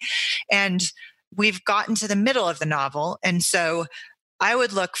community. And we've gotten to the middle of the novel. And so I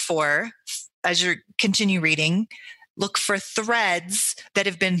would look for, as you continue reading, look for threads that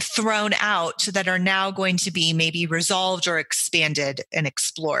have been thrown out that are now going to be maybe resolved or expanded and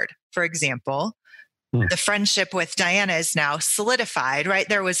explored. For example, the friendship with Diana is now solidified, right?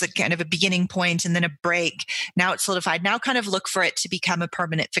 There was a kind of a beginning point and then a break. Now it's solidified. Now kind of look for it to become a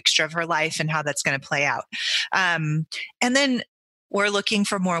permanent fixture of her life and how that's going to play out. And then we're looking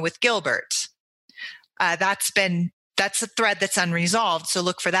for more with Gilbert. That's a thread that's unresolved. So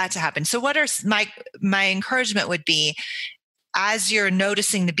look for that to happen. So what are my encouragement would be, as you're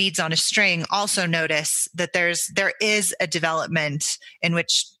noticing the beads on a string, also notice that there is a development in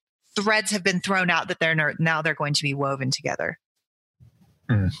which threads have been thrown out that they're going to be woven together.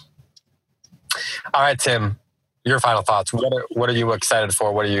 All right, Tim, your final thoughts. What are you excited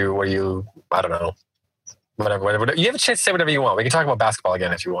for? What are you, I don't know, whatever. You have a chance to say whatever you want. We can talk about basketball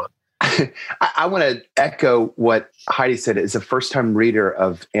again if you want. I want to echo what Heidi said. As a first-time reader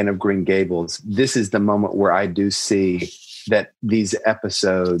of Anne of Green Gables, this is the moment where I do see that these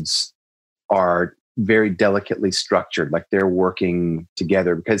episodes are very delicately structured, like they're working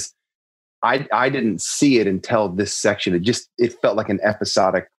together, because I didn't see it until this section. It felt like an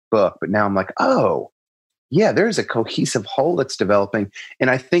episodic book, but now I'm like, oh, yeah, there's a cohesive whole that's developing. And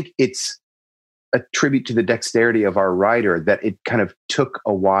I think it's a tribute to the dexterity of our writer that it kind of took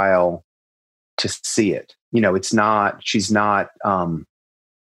a while to see it. She's not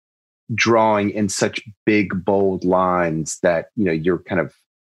drawing in such big, bold lines that, you're kind of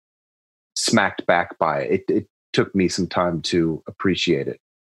smacked back by it. It took me some time to appreciate it.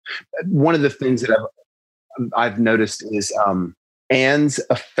 One of the things that I've noticed is Anne's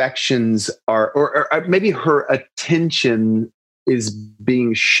affections or maybe her attention is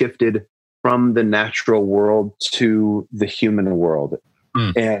being shifted from the natural world to the human world.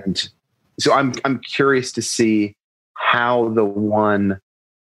 And so I'm curious to see how the one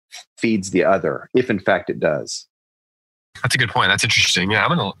feeds the other, if in fact it does. That's a good point. That's interesting. Yeah,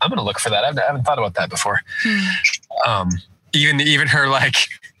 I'm gonna look for that. I haven't thought about that before. Even her, like,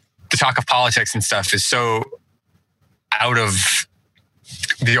 the talk of politics and stuff is so out of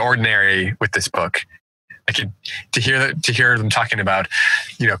the ordinary with this book. To hear them talking about,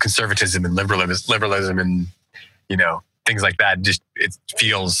 conservatism and liberalism and, things like that, just, it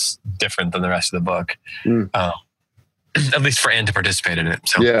feels different than the rest of the book. At least for Anne to participate in it.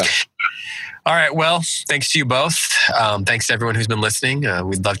 So, yeah. All right. Well, thanks to you both. Thanks to everyone who's been listening.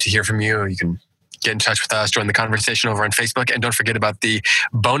 We'd love to hear from you. You can get in touch with us, join the conversation over on Facebook. And don't forget about the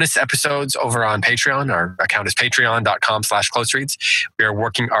bonus episodes over on Patreon. Our account is patreon.com/closereads. We are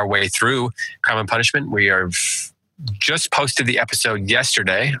working our way through Crime and Punishment. We have just posted the episode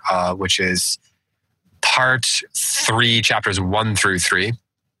yesterday, which is part 3, chapters 1 through 3.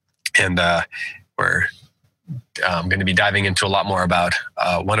 And we're going to be diving into a lot more about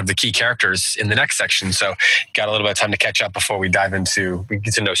one of the key characters in the next section. So got a little bit of time to catch up before we get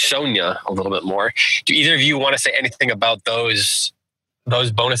to know Sonia a little bit more. Do either of you want to say anything about those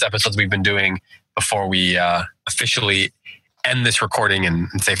bonus episodes we've been doing before we officially end this recording and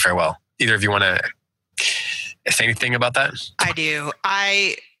say farewell? Either of you want to say anything about that? I do.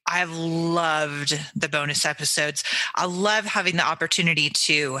 I've loved the bonus episodes. I love having the opportunity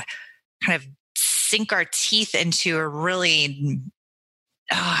to kind of sink our teeth into a really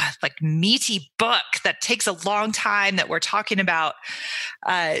meaty book that takes a long time, that we're talking about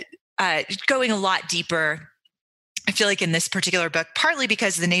going a lot deeper. I feel like in this particular book, partly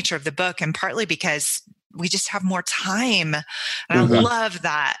because of the nature of the book and partly because we just have more time. And I love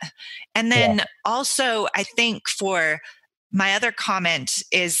that. And then also, I think for my other comment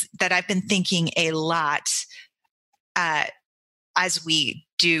is that I've been thinking a lot as we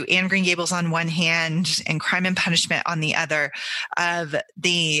do Anne Green Gables on one hand and Crime and Punishment on the other, of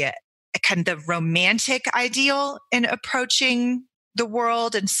the kind of the romantic ideal in approaching the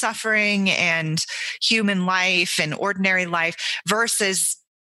world and suffering and human life and ordinary life versus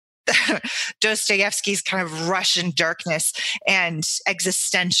Dostoevsky's kind of Russian darkness and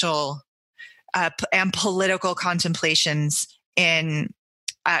existential and political contemplations in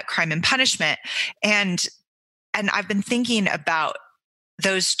Crime and Punishment. And I've been thinking about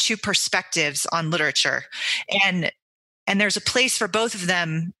those two perspectives on literature, and there's a place for both of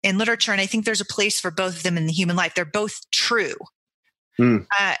them in literature, and I think there's a place for both of them in the human life. They're both true.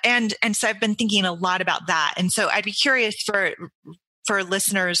 And so I've been thinking a lot about that. And so I'd be curious for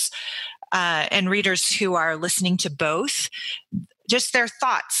listeners and readers who are listening to both, just their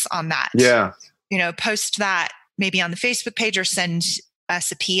thoughts on that. Yeah. Post that maybe on the Facebook page or send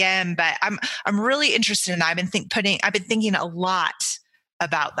us a PM. But I'm really interested in that. I've been thinking a lot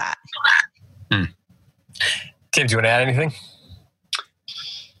about that. Tim, do you want to add anything?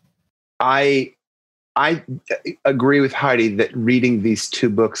 I agree with Heidi that reading these two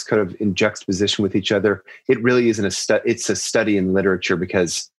books kind of in juxtaposition with each other, it really isn't it's a study in literature,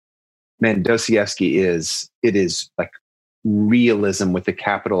 because, man, Dostoevsky is like realism with a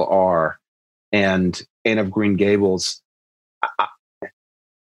capital R, and Anne of Green Gables.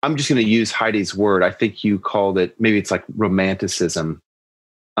 I'm just going to use Heidi's word. I think you called it, maybe it's like romanticism.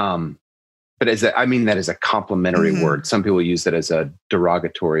 But I mean that as a complimentary word. Some people use that as a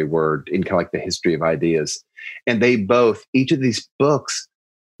derogatory word in kind of like the history of ideas. And each of these books,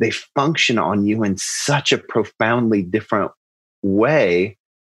 they function on you in such a profoundly different way.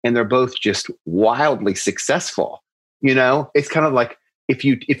 And they're both just wildly successful. You know, it's kind of like if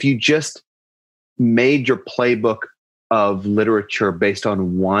you just made your playbook of literature based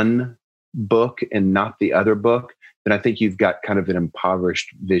on one book and not the other book, then I think you've got kind of an impoverished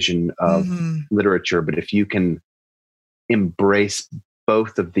vision of literature. But if you can embrace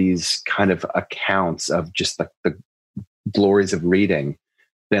both of these kind of accounts of just like the glories of reading,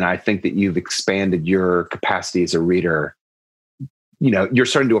 then I think that you've expanded your capacity as a reader. You know, you're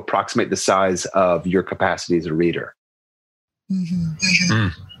starting to approximate the size of your capacity as a reader.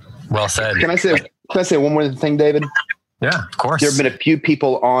 Well said. Can I say one more thing, David? Yeah, of course. There have been a few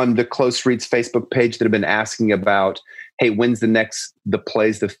people on the Close Reads Facebook page that have been asking about, hey, when's the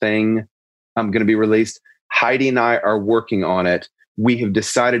Plays the Thing going to be released? Heidi and I are working on it. We have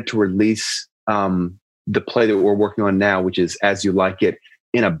decided to release the play that we're working on now, which is As You Like It,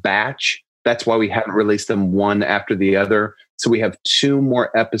 in a batch. That's why we haven't released them one after the other. So we have 2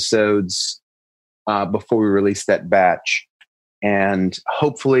 more episodes before we release that batch. And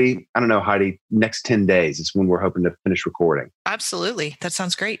hopefully, I don't know, Heidi, next 10 days is when we're hoping to finish recording. Absolutely. That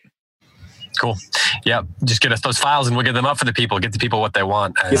sounds great. Cool. Yeah. Just get us those files and we'll get them up for the people. Get the people what they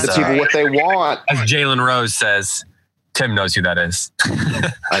want. Get the people what they want. As Jalen Rose says, Tim knows who that is.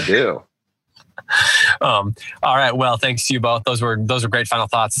 I do. All right. Well, thanks to you both. Those were great final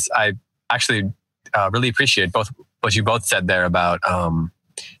thoughts. I actually really appreciate both what you both said there about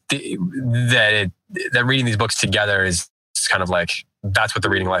that reading these books together is kind of like, that's what the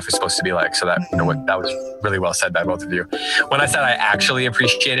reading life is supposed to be like. So that, that was really well said by both of you. When I said I actually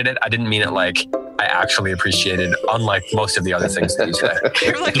appreciated it, I didn't mean it like I actually appreciated, unlike most of the other things that you said.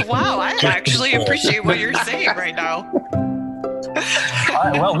 You're like, wow, I actually appreciate what you're saying right now.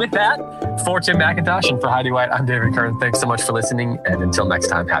 All right, well, with that, for Tim McIntosh and for Heidi White, I'm David Kern. Thanks so much for listening. And until next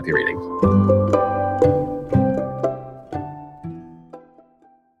time, happy reading.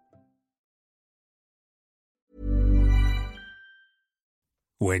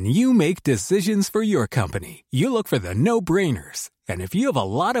 When you make decisions for your company, you look for the no-brainers. And if you have a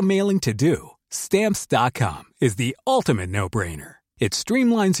lot of mailing to do, Stamps.com is the ultimate no-brainer. It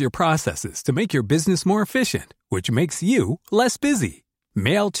streamlines your processes to make your business more efficient, which makes you less busy.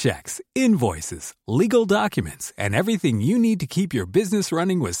 Mail checks, invoices, legal documents, and everything you need to keep your business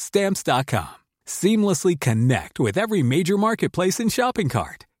running with Stamps.com. Seamlessly connect with every major marketplace and shopping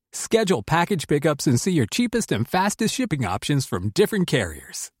cart. Schedule package pickups and see your cheapest and fastest shipping options from different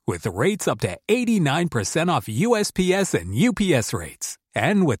carriers, with rates up to 89% off USPS and UPS rates.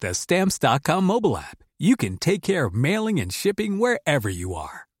 And with the Stamps.com mobile app, you can take care of mailing and shipping wherever you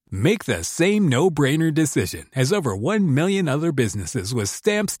are. Make the same no-brainer decision as over 1 million other businesses with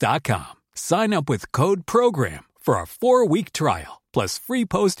Stamps.com. Sign up with code PROGRAM for a 4-week trial, plus free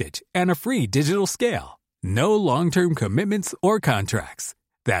postage and a free digital scale. No long-term commitments or contracts.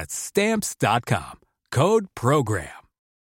 That's Stamps.com. Code PROGRAM.